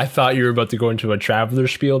 Oh, I thought you were about to go into a traveler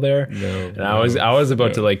spiel there. No, I was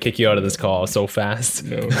about to like kick you out of this call so fast.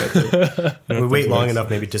 No, we wait long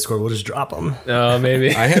enough, maybe Discord will just drop them.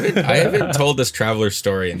 Maybe. I haven't told this traveler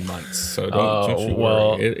story in months, so don't you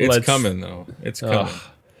worry. It's coming though. It's coming.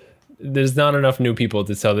 There's not enough new people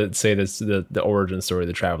to say this the origin story of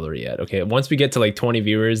the traveler yet. Okay, once we get to like 20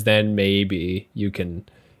 viewers, then maybe you can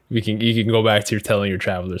go back to telling your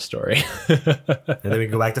traveler story. And then we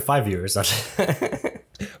can go back to 5 viewers.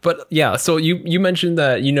 But yeah, so you mentioned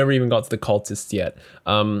that you never even got to the cultists yet.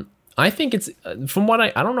 I think it's from what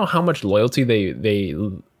I don't know how much loyalty they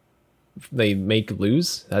make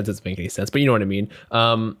lose. That doesn't make any sense, but you know what I mean.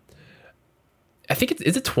 I think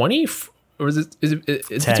is it 20 or is it 10.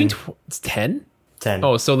 It's 10? 10.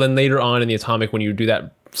 Oh, so then later on in the atomic, when you do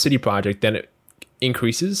that city project, then it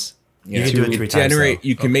increases. You can do it 3 times.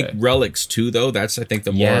 You can make relics too, though. That's, I think,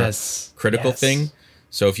 the more critical thing.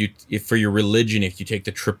 So if for your religion, if you take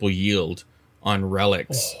the triple yield on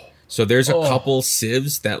relics, so there's a couple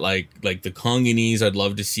civs that like the Congolese, I'd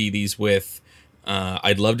love to see these with.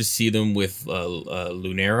 I'd love to see them with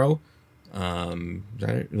Lunaro.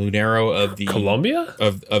 Lunaro of the Colombia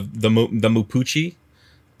of the Mapuche.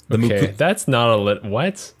 Okay, that's not a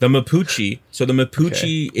what? The Mapuche. So the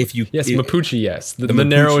Mapuche, if you Mapuche, yes. The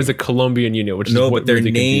Lanero is a Colombian unit, which is what but their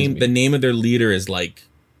really name, confused me. the name of their leader is like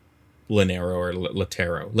Lanero or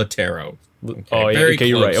Latero. Okay, oh yeah, okay,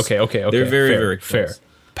 you're right. Okay. They're very fair, very close. fair.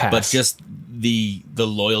 Pass. But just the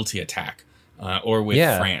loyalty attack, or with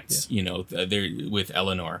France, they're with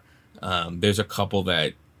Eleanor. There's a couple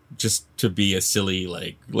that just to be a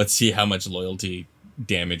silly let's see how much loyalty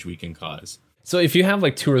damage we can cause. So if you have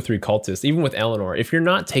like 2 or 3 cultists, even with Eleanor, if you're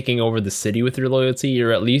not taking over the city with your loyalty,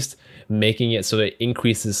 you're at least making it so it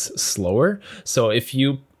increases slower. So if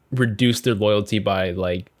you reduce their loyalty by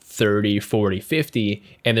like 30, 40, 50,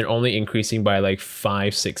 and they're only increasing by like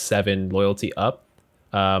 5, 6, 7 loyalty up,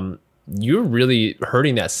 you're really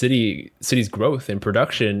hurting that city's growth and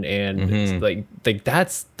production, and it's like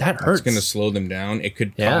that hurts. It's going to slow them down. It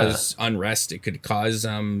could cause unrest. It could cause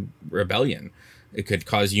rebellion. It could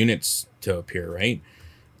cause units to appear, right?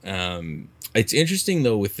 It's interesting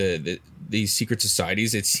though with these secret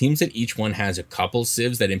societies. It seems that each one has a couple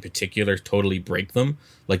civs that in particular totally break them,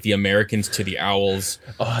 like the Americans to the Owls.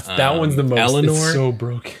 Oh, that one's the most. Eleanor, it's so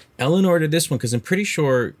broken. Eleanor to this one, because I'm pretty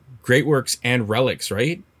sure Great Works and Relics,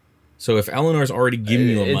 right? So if Eleanor's already giving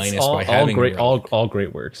you a minus by having all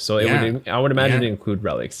Great Works, so I would imagine it include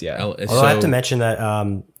relics. Yeah. Although I have to mention that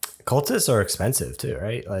cultists are expensive too,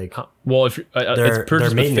 right? Like, well, if it's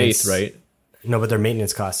purchased with faith, right? No, but their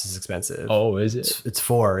maintenance cost is expensive. Oh, is it? It's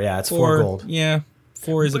 4. Yeah, it's 4 gold. Yeah,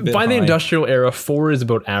 4 is a bit by high. the industrial era. 4 is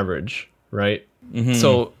about average, right?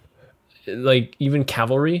 So, like even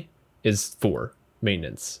cavalry is 4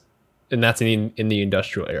 maintenance, and that's in the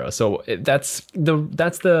industrial era. So that's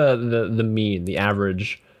the mean, the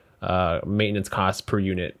average maintenance cost per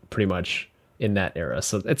unit, pretty much in that era.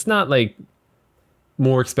 So it's not like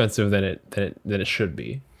more expensive than it should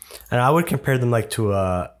be. And I would compare them like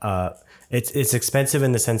to it's expensive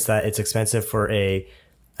in the sense that it's expensive for a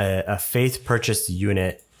faith purchased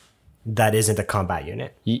unit that isn't a combat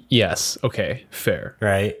unit. Yes. Okay. Fair.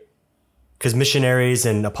 Right. Because missionaries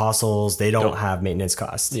and apostles, they don't have maintenance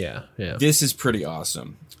costs. Yeah. This is pretty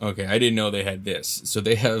awesome. Okay, I didn't know they had this. So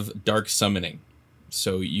they have dark summoning.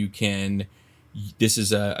 So this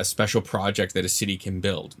is a special project that a city can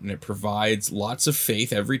build, and it provides lots of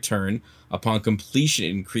faith every turn. Upon completion,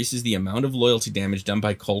 it increases the amount of loyalty damage done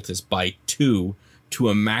by cultists by 2 to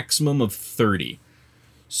a maximum of 30.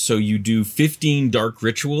 So you do 15 dark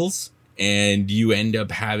rituals, and you end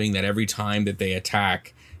up having that every time that they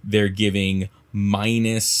attack, they're giving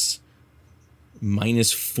minus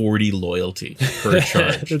 40 loyalty per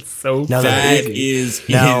charge. It's so that is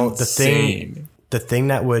now insane. The thing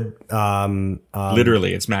that would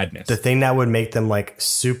literally, it's madness. The thing that would make them like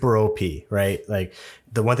super OP, right? Like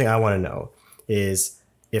the one thing I want to know is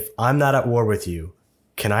if I'm not at war with you,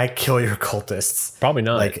 can I kill your cultists? Probably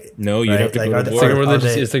not. Like no, you have to go to war.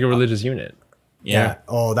 It's like a religious unit. Yeah.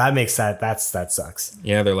 Oh, that makes that sucks.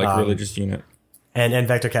 Yeah, they're like religious unit. And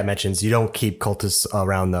Vector Cat mentions you don't keep cultists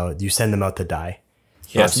around though. You send them out to die.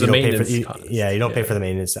 Yeah, so you don't pay for you don't pay for the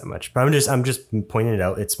maintenance that much. But I'm just pointing it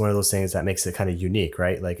out. It's one of those things that makes it kind of unique,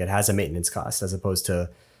 right? Like it has a maintenance cost as opposed to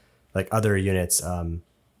like other units that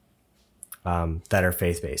are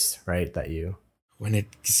faith based, right? That you when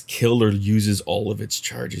it's killed or uses all of its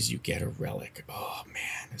charges, you get a relic. Oh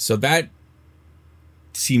man, so that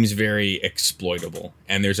seems very exploitable.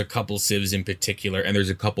 And there's a couple civs in particular, and there's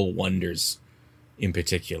a couple wonders in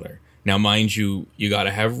particular. Now, mind you, you got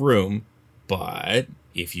to have room, but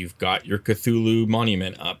if you've got your Cthulhu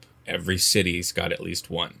monument up, every city's got at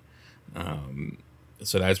least one.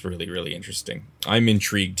 So that's really, really interesting. I'm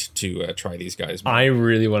intrigued to try these guys more. I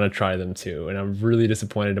really want to try them too, and I'm really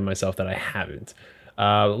disappointed in myself that I haven't.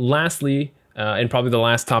 Lastly, and probably the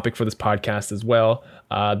last topic for this podcast as well,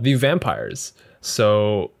 the vampires.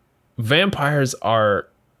 So vampires are,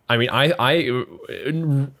 I mean, I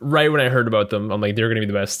right when I heard about them, I'm like, they're going to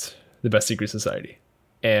be the best secret society.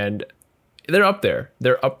 And they're up there.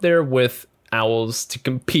 They're up there with owls to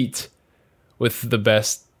compete with the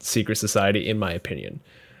best secret society, in my opinion.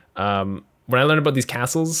 When I learned about these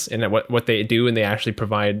castles and what they do, and they actually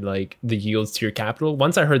provide like the yields to your capital,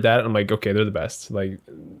 once I heard that, I'm like, okay, they're the best. Like,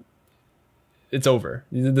 it's over.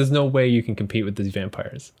 There's no way you can compete with these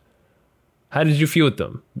vampires. How did you feel with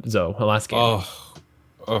them, Zoe, last game?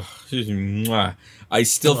 I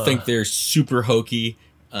still think they're super hokey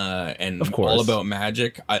and of course, all about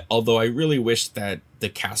magic. Although I really wish that the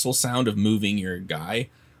castle sound of moving your guy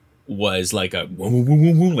was like a woo, woo,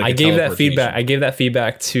 woo, woo, like I gave that feedback. I gave that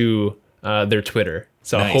feedback to their Twitter.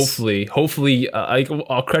 So nice. hopefully,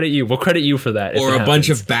 I'll credit you. We'll credit you for that. Or a bunch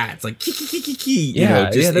of bats, like key.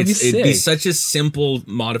 That'd be sick. It'd be such a simple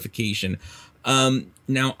modification.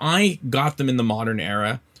 Now I got them in the modern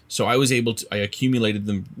era, so I accumulated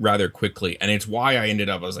them rather quickly, and it's why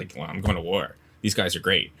I was like, well, I'm going to war. These guys are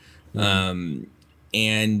great.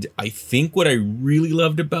 And I think what I really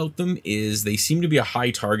loved about them is they seem to be a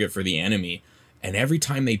high target for the enemy, and every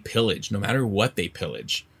time they pillage, no matter what they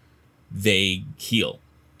pillage, they heal.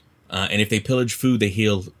 And if they pillage food, they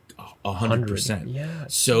heal 100%. Yeah.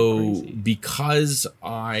 So crazy. Because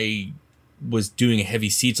I was doing heavy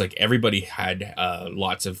siege, like everybody had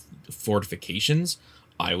lots of fortifications,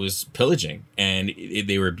 I was pillaging, and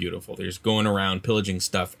they were beautiful. They're just going around pillaging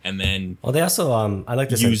stuff, and then Well, they also I like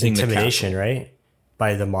this using the intimidation, right?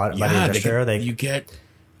 By the industrial era, you get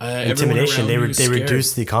intimidation. They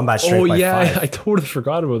reduce the combat strength by 5. I totally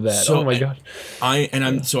forgot about that. So, oh my god.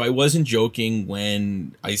 I wasn't joking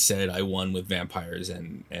when I said I won with vampires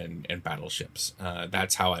and battleships.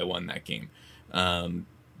 That's how I won that game.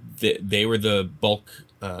 They were the bulk,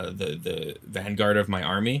 the vanguard of my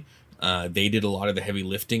army. They did a lot of the heavy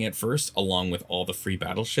lifting at first, along with all the free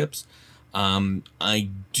battleships. I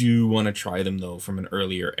do want to try them though from an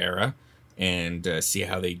earlier era and see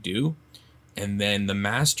how they do. And then the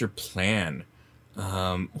master plan,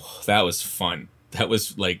 that was fun. That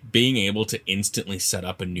was like being able to instantly set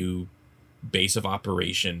up a new base of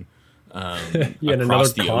operation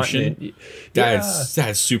across the ocean.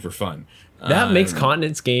 That's super fun. That makes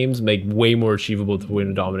continents games make way more achievable to win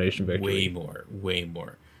a domination victory. Way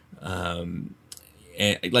more. And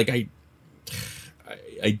like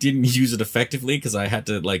I didn't use it effectively because I had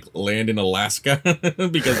to like land in Alaska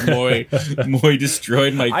because Moy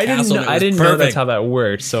destroyed my castle. I didn't know that's how that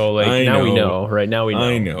worked. So like we know, right? Now we know.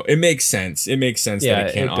 I know. It makes sense. It makes sense that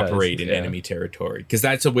it can't operate in enemy territory because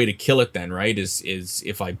that's a way to kill it. Then, right? Is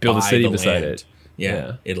if I build a city beside land,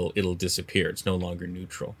 it? It'll disappear. It's no longer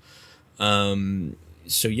neutral.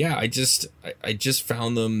 So yeah, I just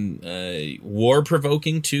found them war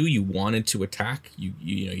provoking too. You wanted to attack.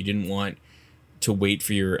 You didn't want to wait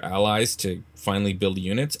for your allies to finally build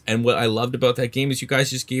units. And what I loved about that game is you guys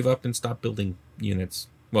just gave up and stopped building units.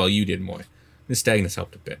 Well, you did more. The Stagnus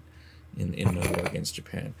helped a bit in the war against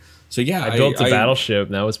Japan. So yeah, I built a battleship.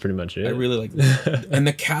 And that was pretty much it. I really liked that. And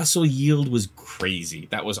the castle yield was crazy.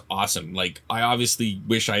 That was awesome. Like I obviously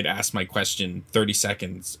wish I'd asked my question 30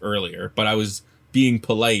 seconds earlier, but I was being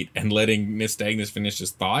polite and letting Miss Stagnus finish his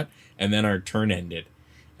thought, and then our turn ended,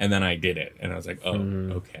 and then I did it, and I was like, oh,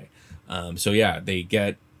 okay. So yeah,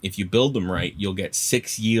 if you build them right, you'll get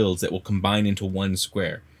 6 yields that will combine into 1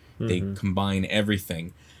 square. They combine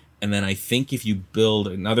everything. And then I think if you build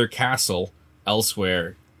another castle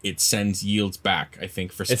elsewhere, it sends yields back, I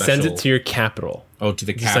think, for special. It sends it to your capital. Oh, to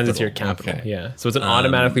the capital. It sends it to your capital, okay. Yeah. So it's an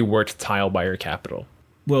automatically worked tile by your capital.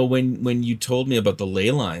 Well, when you told me about the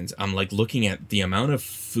ley lines, I'm like looking at the amount of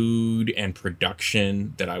food and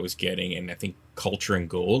production that I was getting, and I think culture and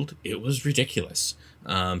gold, it was ridiculous.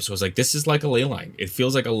 So I was like, this is like a ley line. It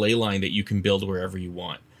feels like a ley line that you can build wherever you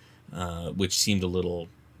want, which seemed a little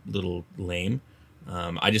lame.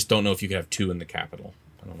 I just don't know if you could have 2 in the capital.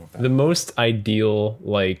 I don't know if that... The most ideal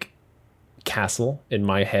like castle in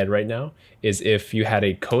my head right now is if you had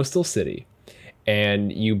a coastal city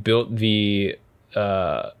and you built the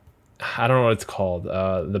I don't know what it's called,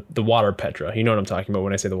 the water Petra. You know what I'm talking about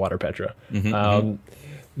when I say the water Petra.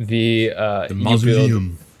 The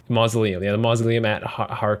mausoleum. Mausoleum, yeah, the mausoleum at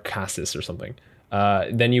Harcassus or something.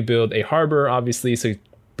 Then you build a harbor, obviously, so you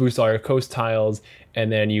boost all your coast tiles,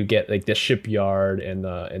 and then you get like the shipyard and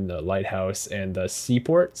the lighthouse and the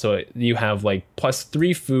seaport. So you have like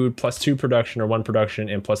 +3 food, +2 production or 1 production,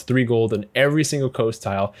 and +3 gold in every single coast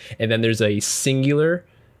tile. And then there's a singular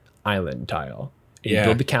island tile. And you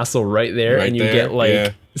build the castle right there, and you get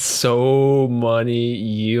like so many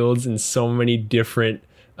yields and so many different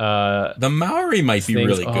the Maori might be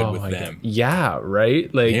really good with them. God. Yeah,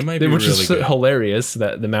 right? Like they were just really hilarious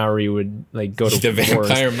that the Maori would like go to the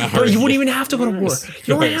vampire Maori. But you wouldn't even have to go to war.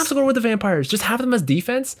 You don't even have to go with the vampires. Just have them as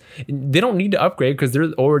defense. They don't need to upgrade because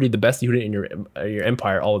they're already the best unit in your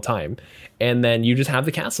empire all the time. And then you just have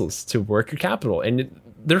the castles to work your capital, and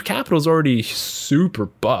their capital's already super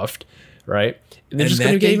buffed, right? And they're just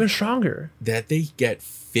going to get even stronger. That they get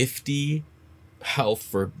 50 health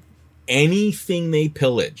for anything they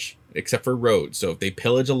pillage, except for roads. So if they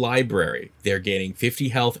pillage a library, they're getting 50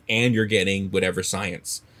 health, and you're getting whatever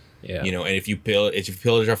science. Yeah. And if you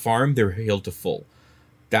pillage a farm, they're healed to full.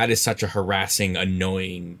 That is such a harassing,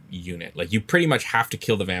 annoying unit. Like you pretty much have to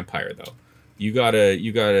kill the vampire though. You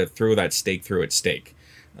gotta throw that stake through its stake,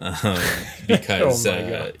 because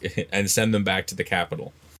and send them back to the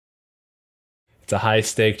capital. It's a high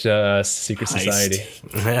staked secret society.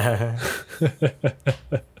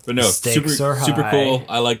 But no, super cool.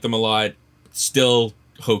 I like them a lot. still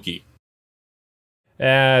hokey.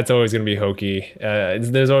 It's always going to be hokey.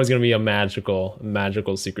 There's always going to be a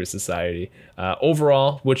magical secret society.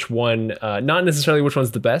 Overall, which one? Not necessarily which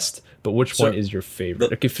one's the best, but which one is your favorite?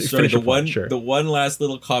 The one last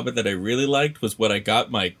little comment that I really liked was when I got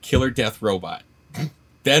my killer death robot.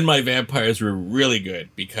 Then my vampires were really good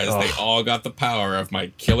because they all got the power of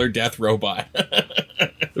my killer death robot,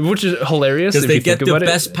 which is hilarious because they get the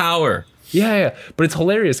best power. Yeah, but it's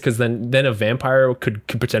hilarious because then a vampire could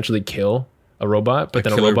potentially kill a robot, but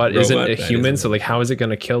then a robot isn't a human, so like how is it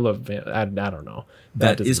going to kill I don't know.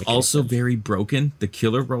 That is also very broken. The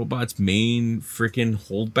killer robot's main freaking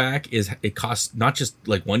holdback is it costs not just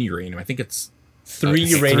like 1 uranium. I think it's 3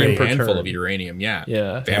 uranium per handful turn. Of uranium. Yeah.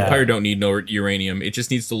 Vampire don't need no uranium. It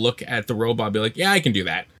just needs to look at the robot and be like, yeah, I can do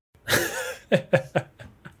that.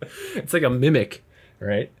 It's like a mimic,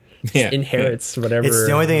 right? Yeah. Inherits whatever. It's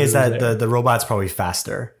the only thing is that the robot's probably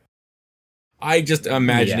faster. I just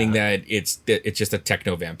imagining that it's just a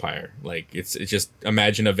techno vampire. Like it's just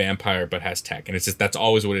imagine a vampire but has tech, and it's just that's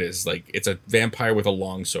always what it is. Like it's a vampire with a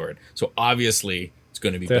long sword. So obviously it's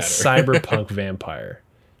going to be better. Cyberpunk vampire.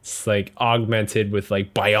 It's like augmented with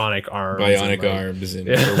like bionic arms. And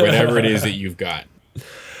or whatever it is that you've got.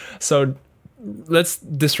 So let's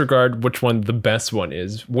disregard which one the best one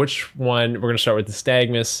is. Which one, we're going to start with the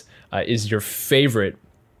Stagmus, is your favorite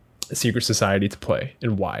secret society to play,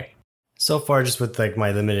 and why? So far, just with like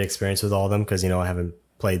my limited experience with all of them, because I haven't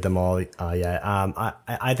played them all yet.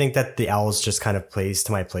 I think that the Owls just kind of plays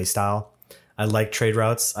to my play style. I like trade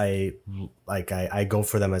routes. I go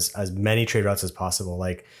for them as many trade routes as possible.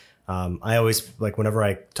 Like I always like whenever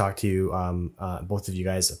I talk to you, both of you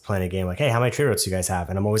guys playing a game, like, hey, how many trade routes do you guys have?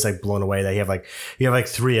 And I'm always like blown away that you have like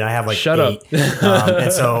 3 and I have like Shut 8. up.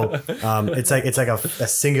 And so it's like a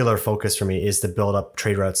singular focus for me is to build up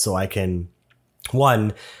trade routes so I can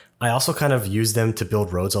I also kind of use them to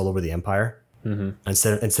build roads all over the Empire. Mm-hmm.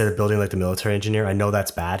 Instead of building like the military engineer. I know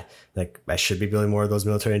that's bad. Like I should be building more of those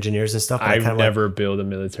military engineers and stuff. But I've never built a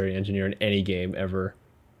military engineer in any game ever.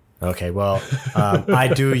 Okay, well,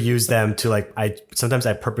 I do use them to sometimes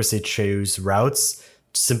I purposely choose routes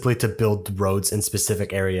simply to build roads in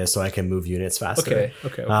specific areas so I can move units faster.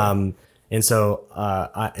 Okay. And so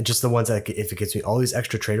just the ones that if it gets me all these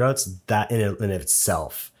extra trade routes, that in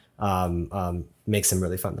itself makes them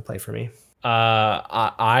really fun to play for me.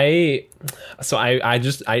 I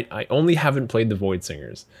only haven't played the Void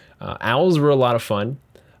Singers. Owls were a lot of fun,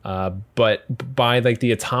 but by like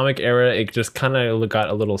the Atomic era, it just kind of got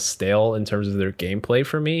a little stale in terms of their gameplay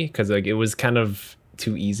for me because like it was kind of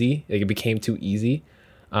too easy. Like it became too easy.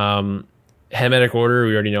 Hermetic Order,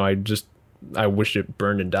 we already know. I wished it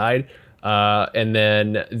burned and died. And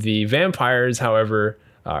then the Vampires, however,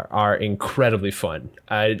 are incredibly fun.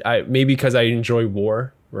 I maybe because I enjoy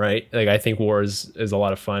war. Right, like I think war is a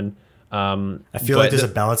lot of fun. I feel like there's a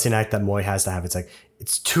balancing act that Moy has to have. It's like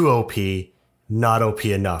it's too OP, not OP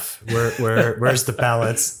enough. Where's the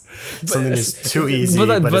balance? Something is too easy.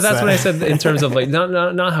 But that's what I said in terms of like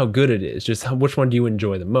not how good it is, just which one do you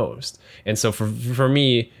enjoy the most. And so for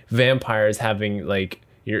me, vampires having like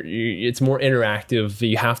it's more interactive.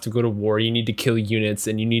 You have to go to war. You need to kill units,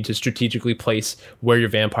 and you need to strategically place where your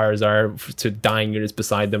vampires are to dying units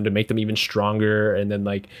beside them to make them even stronger. And then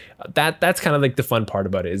like that's kind of like the fun part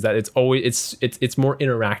about it is that it's always it's more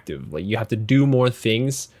interactive. Like you have to do more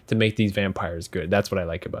things to make these vampires good. That's what I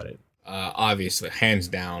like about it. Obviously, hands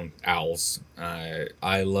down, Owls.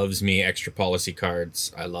 I loves me extra policy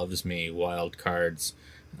cards. I loves me wild cards.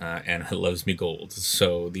 And it loves me gold.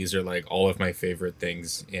 So these are like all of my favorite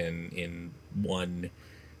things in one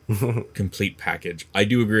complete package. I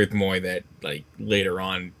do agree with Moy that like later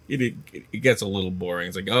on it gets a little boring.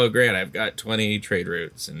 It's like, oh great, I've got 20 trade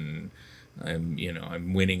routes and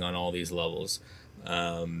I'm winning on all these levels.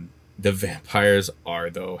 The vampires are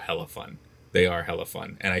though hella fun. They are hella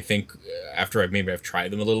fun, and I think after I've tried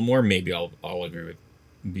them a little more, maybe I'll agree with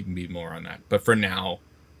be more on that. But for now,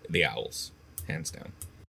 the Owls, hands down.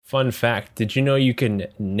 Fun fact, did you know you can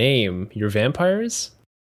name your vampires?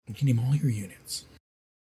 You can name all your units.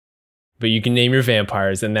 But you can name your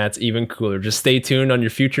vampires, and that's even cooler. Just stay tuned on your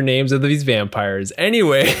future names of these vampires.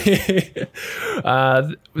 Anyway,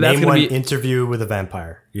 name one interview with a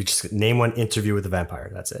vampire. You just name one interview with a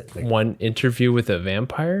vampire. That's it. Like, one interview with a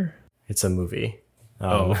vampire? It's a movie.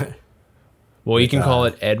 Well, you can call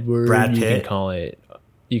it Edward. Brad Pitt. You can call it...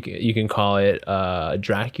 You can call it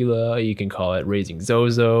Dracula. You can call it Raising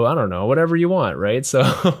Zozo. I don't know, whatever you want, right? So,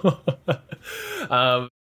 what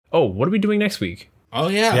are we doing next week? Oh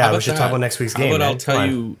yeah, we should talk about next week's game. But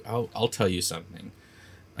I'll tell you something.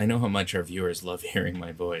 I know how much our viewers love hearing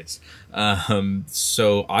my voice.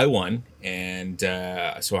 So I won, and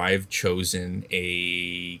so I've chosen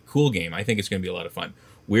a cool game. I think it's going to be a lot of fun.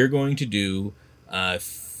 We're going to do an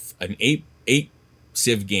eight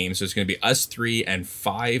Civ game, so it's going to be us 3 and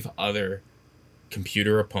 5 other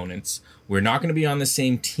computer opponents. We're not going to be on the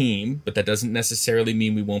same team, but that doesn't necessarily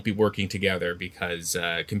mean we won't be working together, because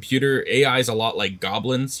computer AI is a lot like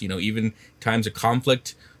goblins. Even times of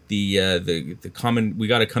conflict, the common, we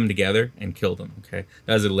got to come together and kill them. Okay,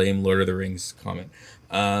 that was a lame Lord of the Rings comment.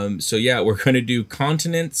 So yeah, we're going to do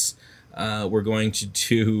continents. We're going to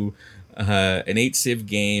do an 8 Civ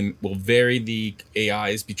game. We'll vary the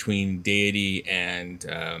AIs between deity and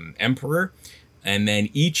emperor, and then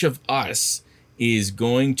each of us is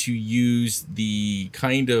going to use the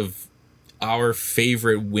kind of our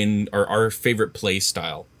favorite win or our favorite play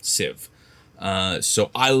style Civ.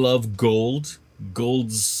 So I love gold.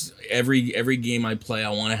 Gold's every game I play, I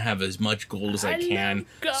want to have as much gold as I can.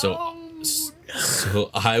 So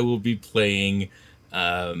I will be playing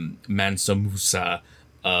Mansa Musa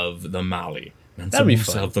of the Mali. That'd be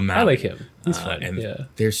fun. Of the Mali. I like him. He's fun. And yeah.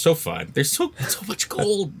 they're so fun. There's so much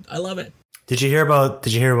gold. I love it. Did you hear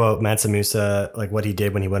about Mansa Musa, like what he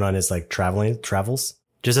did when he went on his like travels?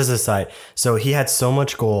 Just as a side, so he had so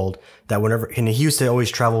much gold that and he used to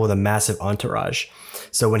always travel with a massive entourage.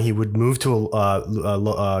 So when he would move to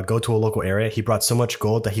go to a local area, he brought so much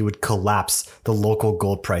gold that he would collapse the local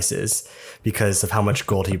gold prices because of how much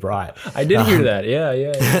gold he brought. I did hear that.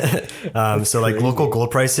 Yeah. So like local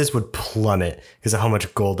gold prices would plummet because of how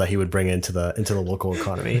much gold that he would bring into the local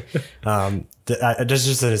economy.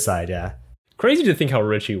 Just an aside, yeah. Crazy to think how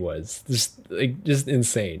rich he was. Just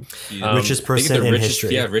insane. Richest person in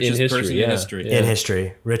history. Yeah, richest person in history. In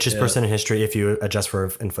history. Richest person in history if you adjust for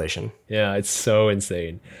inflation. Yeah, it's so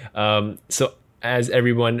insane. So as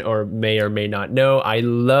everyone may or may not know, I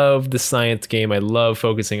love the science game. I love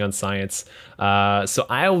focusing on science. So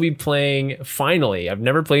I will be playing, finally, I've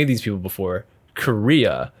never played these people before,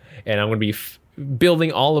 Korea. And I'm going to be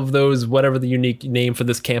building all of those, whatever the unique name for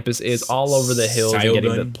this campus is, all over the hills and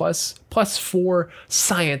getting the plus 4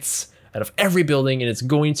 science out of every building, and it's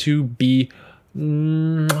going to be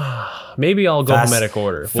maybe I'll go hermetic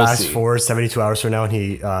order. Fast forward 72 hours from now, and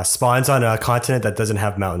he spawns on a continent that doesn't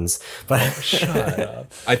have mountains. But shut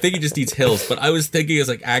up. I think he just needs hills. But I was thinking, is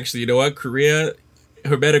like, actually, you know what, Korea,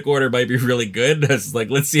 hermetic order might be really good. That's like,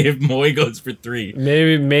 let's see if Moy goes for 3.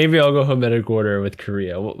 Maybe I'll go hermetic order with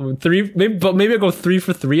Korea. 3, maybe I'll go 3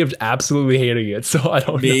 for 3 of absolutely hating it. So I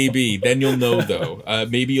don't know. Maybe then you'll know though.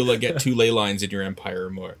 Maybe you'll get 2 ley lines in your empire or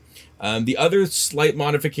more. The other slight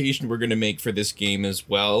modification we're going to make for this game as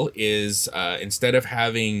well is instead of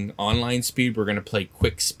having online speed, we're going to play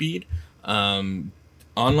quick speed.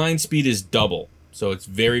 Online speed is double, so it's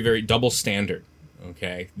very, very double standard.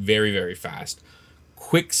 Okay, very, very fast.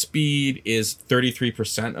 Quick speed is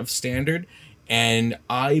 33% of standard, and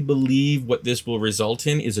I believe what this will result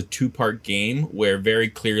in is a 2-part game where very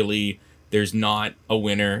clearly there's not a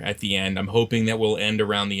winner at the end. I'm hoping that we'll end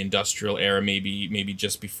around the industrial era, maybe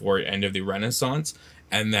just before the end of the Renaissance,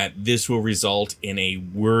 and that this will result in a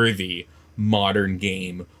worthy modern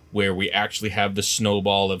game where we actually have the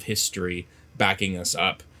snowball of history backing us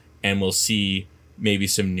up, and we'll see maybe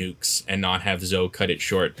some nukes and not have Zoe cut it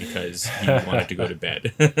short because he wanted to go to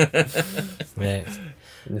bed. Right.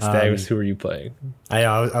 Stagus, who are you playing?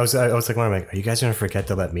 I was like, are you guys going to forget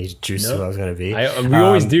to let me choose who I was going to be? We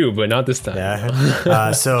always do, but not this time.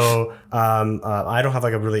 Yeah. So I don't have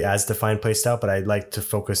like a really as defined play style, but I like to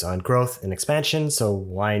focus on growth and expansion. So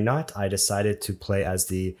why not? I decided to play as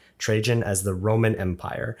the Trajan, as the Roman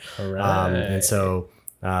Empire. All right. And so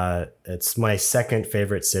it's my second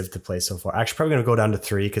favorite Civ to play so far. Actually, probably going to go down to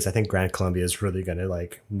 3 because I think Grand Columbia is really going to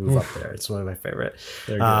like move up there. It's one of my favorite.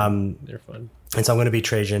 They're good. They're fun. And so I'm going to be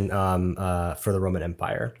Trajan for the Roman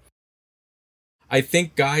Empire. I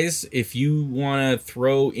think, guys, if you want to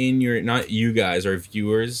throw in your, not you guys, our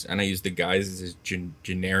viewers, and I use the guys as a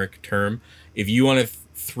generic term, if you want to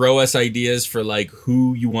throw us ideas for like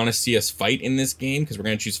who you want to see us fight in this game, because we're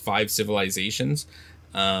going to choose 5 civilizations,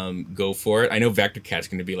 go for it. I know Vector Cat's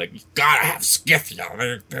going to be like, you gotta have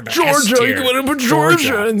Scythia. They're the Georgia, you want to put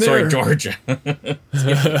Georgia in there. Sorry, Georgia.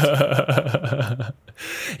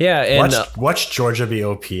 Yeah, and watch Georgia be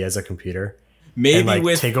OP as a computer. Maybe and, like,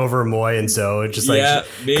 with take over Moy and Zoe, just like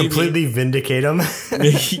completely vindicate them.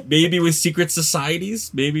 maybe with secret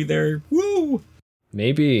societies. Maybe they're woo.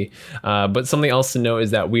 Maybe. But something else to note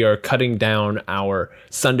is that we are cutting down our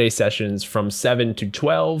Sunday sessions from 7 to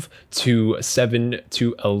 12 to 7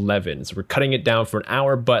 to 11. So we're cutting it down for an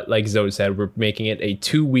hour, but like Zoe said, we're making it a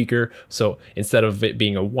 2-weeker. So instead of it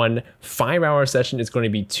being a 1 5-hour session, it's going to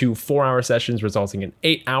be 2 4-hour sessions, resulting in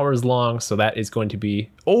 8 hours long. So that is going to be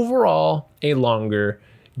overall a longer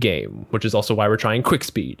game, which is also why we're trying quick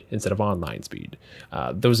speed instead of online speed.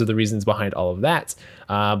 Those are the reasons behind all of that.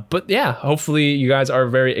 But yeah, hopefully you guys are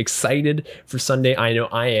very excited for Sunday. I know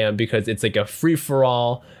I am, because it's like a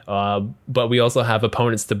free-for-all, but we also have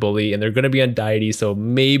opponents to bully, and they're going to be on deity, so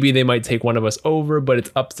maybe they might take one of us over, but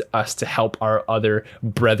it's up to us to help our other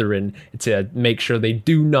brethren to make sure they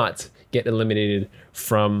do not get eliminated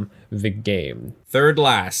from the game. Third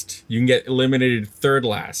last. You can get eliminated third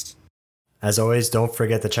last. As always, don't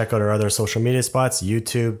forget to check out our other social media spots: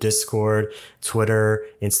 YouTube, Discord, Twitter,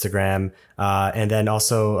 Instagram. And then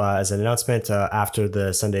also, as an announcement, after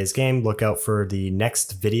the Sunday's game, look out for the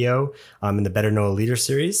next video in the Better Know a Leader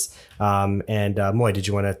series. And Moy, did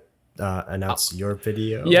you want to announce your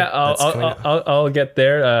video? Yeah, I'll get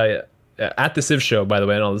there. At the Civ Show, by the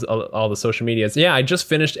way, and all the social medias. Yeah, I just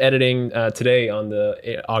finished editing today on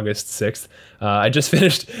the August 6th. I just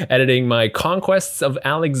finished editing my Conquests of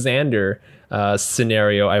Alexander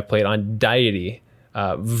scenario I played on deity.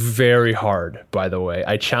 Very hard, by the way.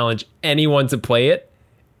 I challenge anyone to play it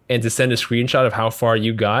and to send a screenshot of how far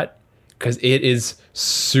you got, because it is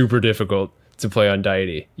super difficult to play on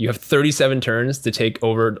deity. You have 37 turns to take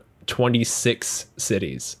over 26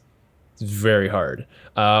 cities. It's very hard.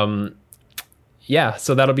 Yeah,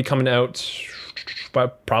 so that'll be coming out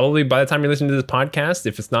probably by the time you're listening to this podcast.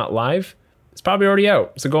 If it's not live, it's probably already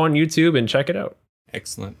out. So go on YouTube and check it out.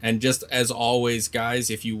 Excellent. And just as always, guys,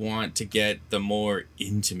 if you want to get the more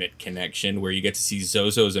intimate connection where you get to see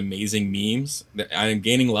Zozo's amazing memes, I'm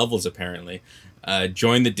gaining levels apparently,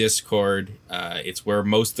 join the Discord. It's where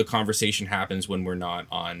most of the conversation happens when we're not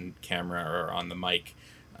on camera or on the mic.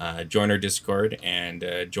 Join our Discord and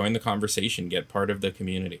join the conversation, get part of the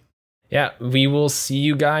community. Yeah, we will see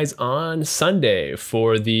you guys on Sunday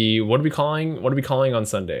for the what are we calling on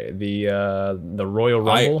Sunday? The Royal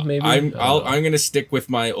Rumble, maybe. I'm gonna stick with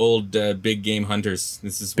my old Big Game Hunters.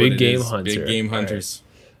 This is what Big Game Hunter. Big Game Hunters.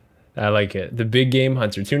 Right. I like it. The Big Game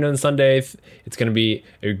Hunter. Tune in on Sunday. It's gonna be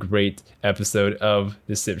a great episode of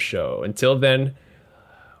the Civ Show. Until then,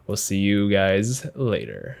 we'll see you guys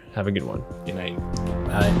later. Have a good one. Good night.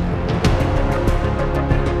 Bye.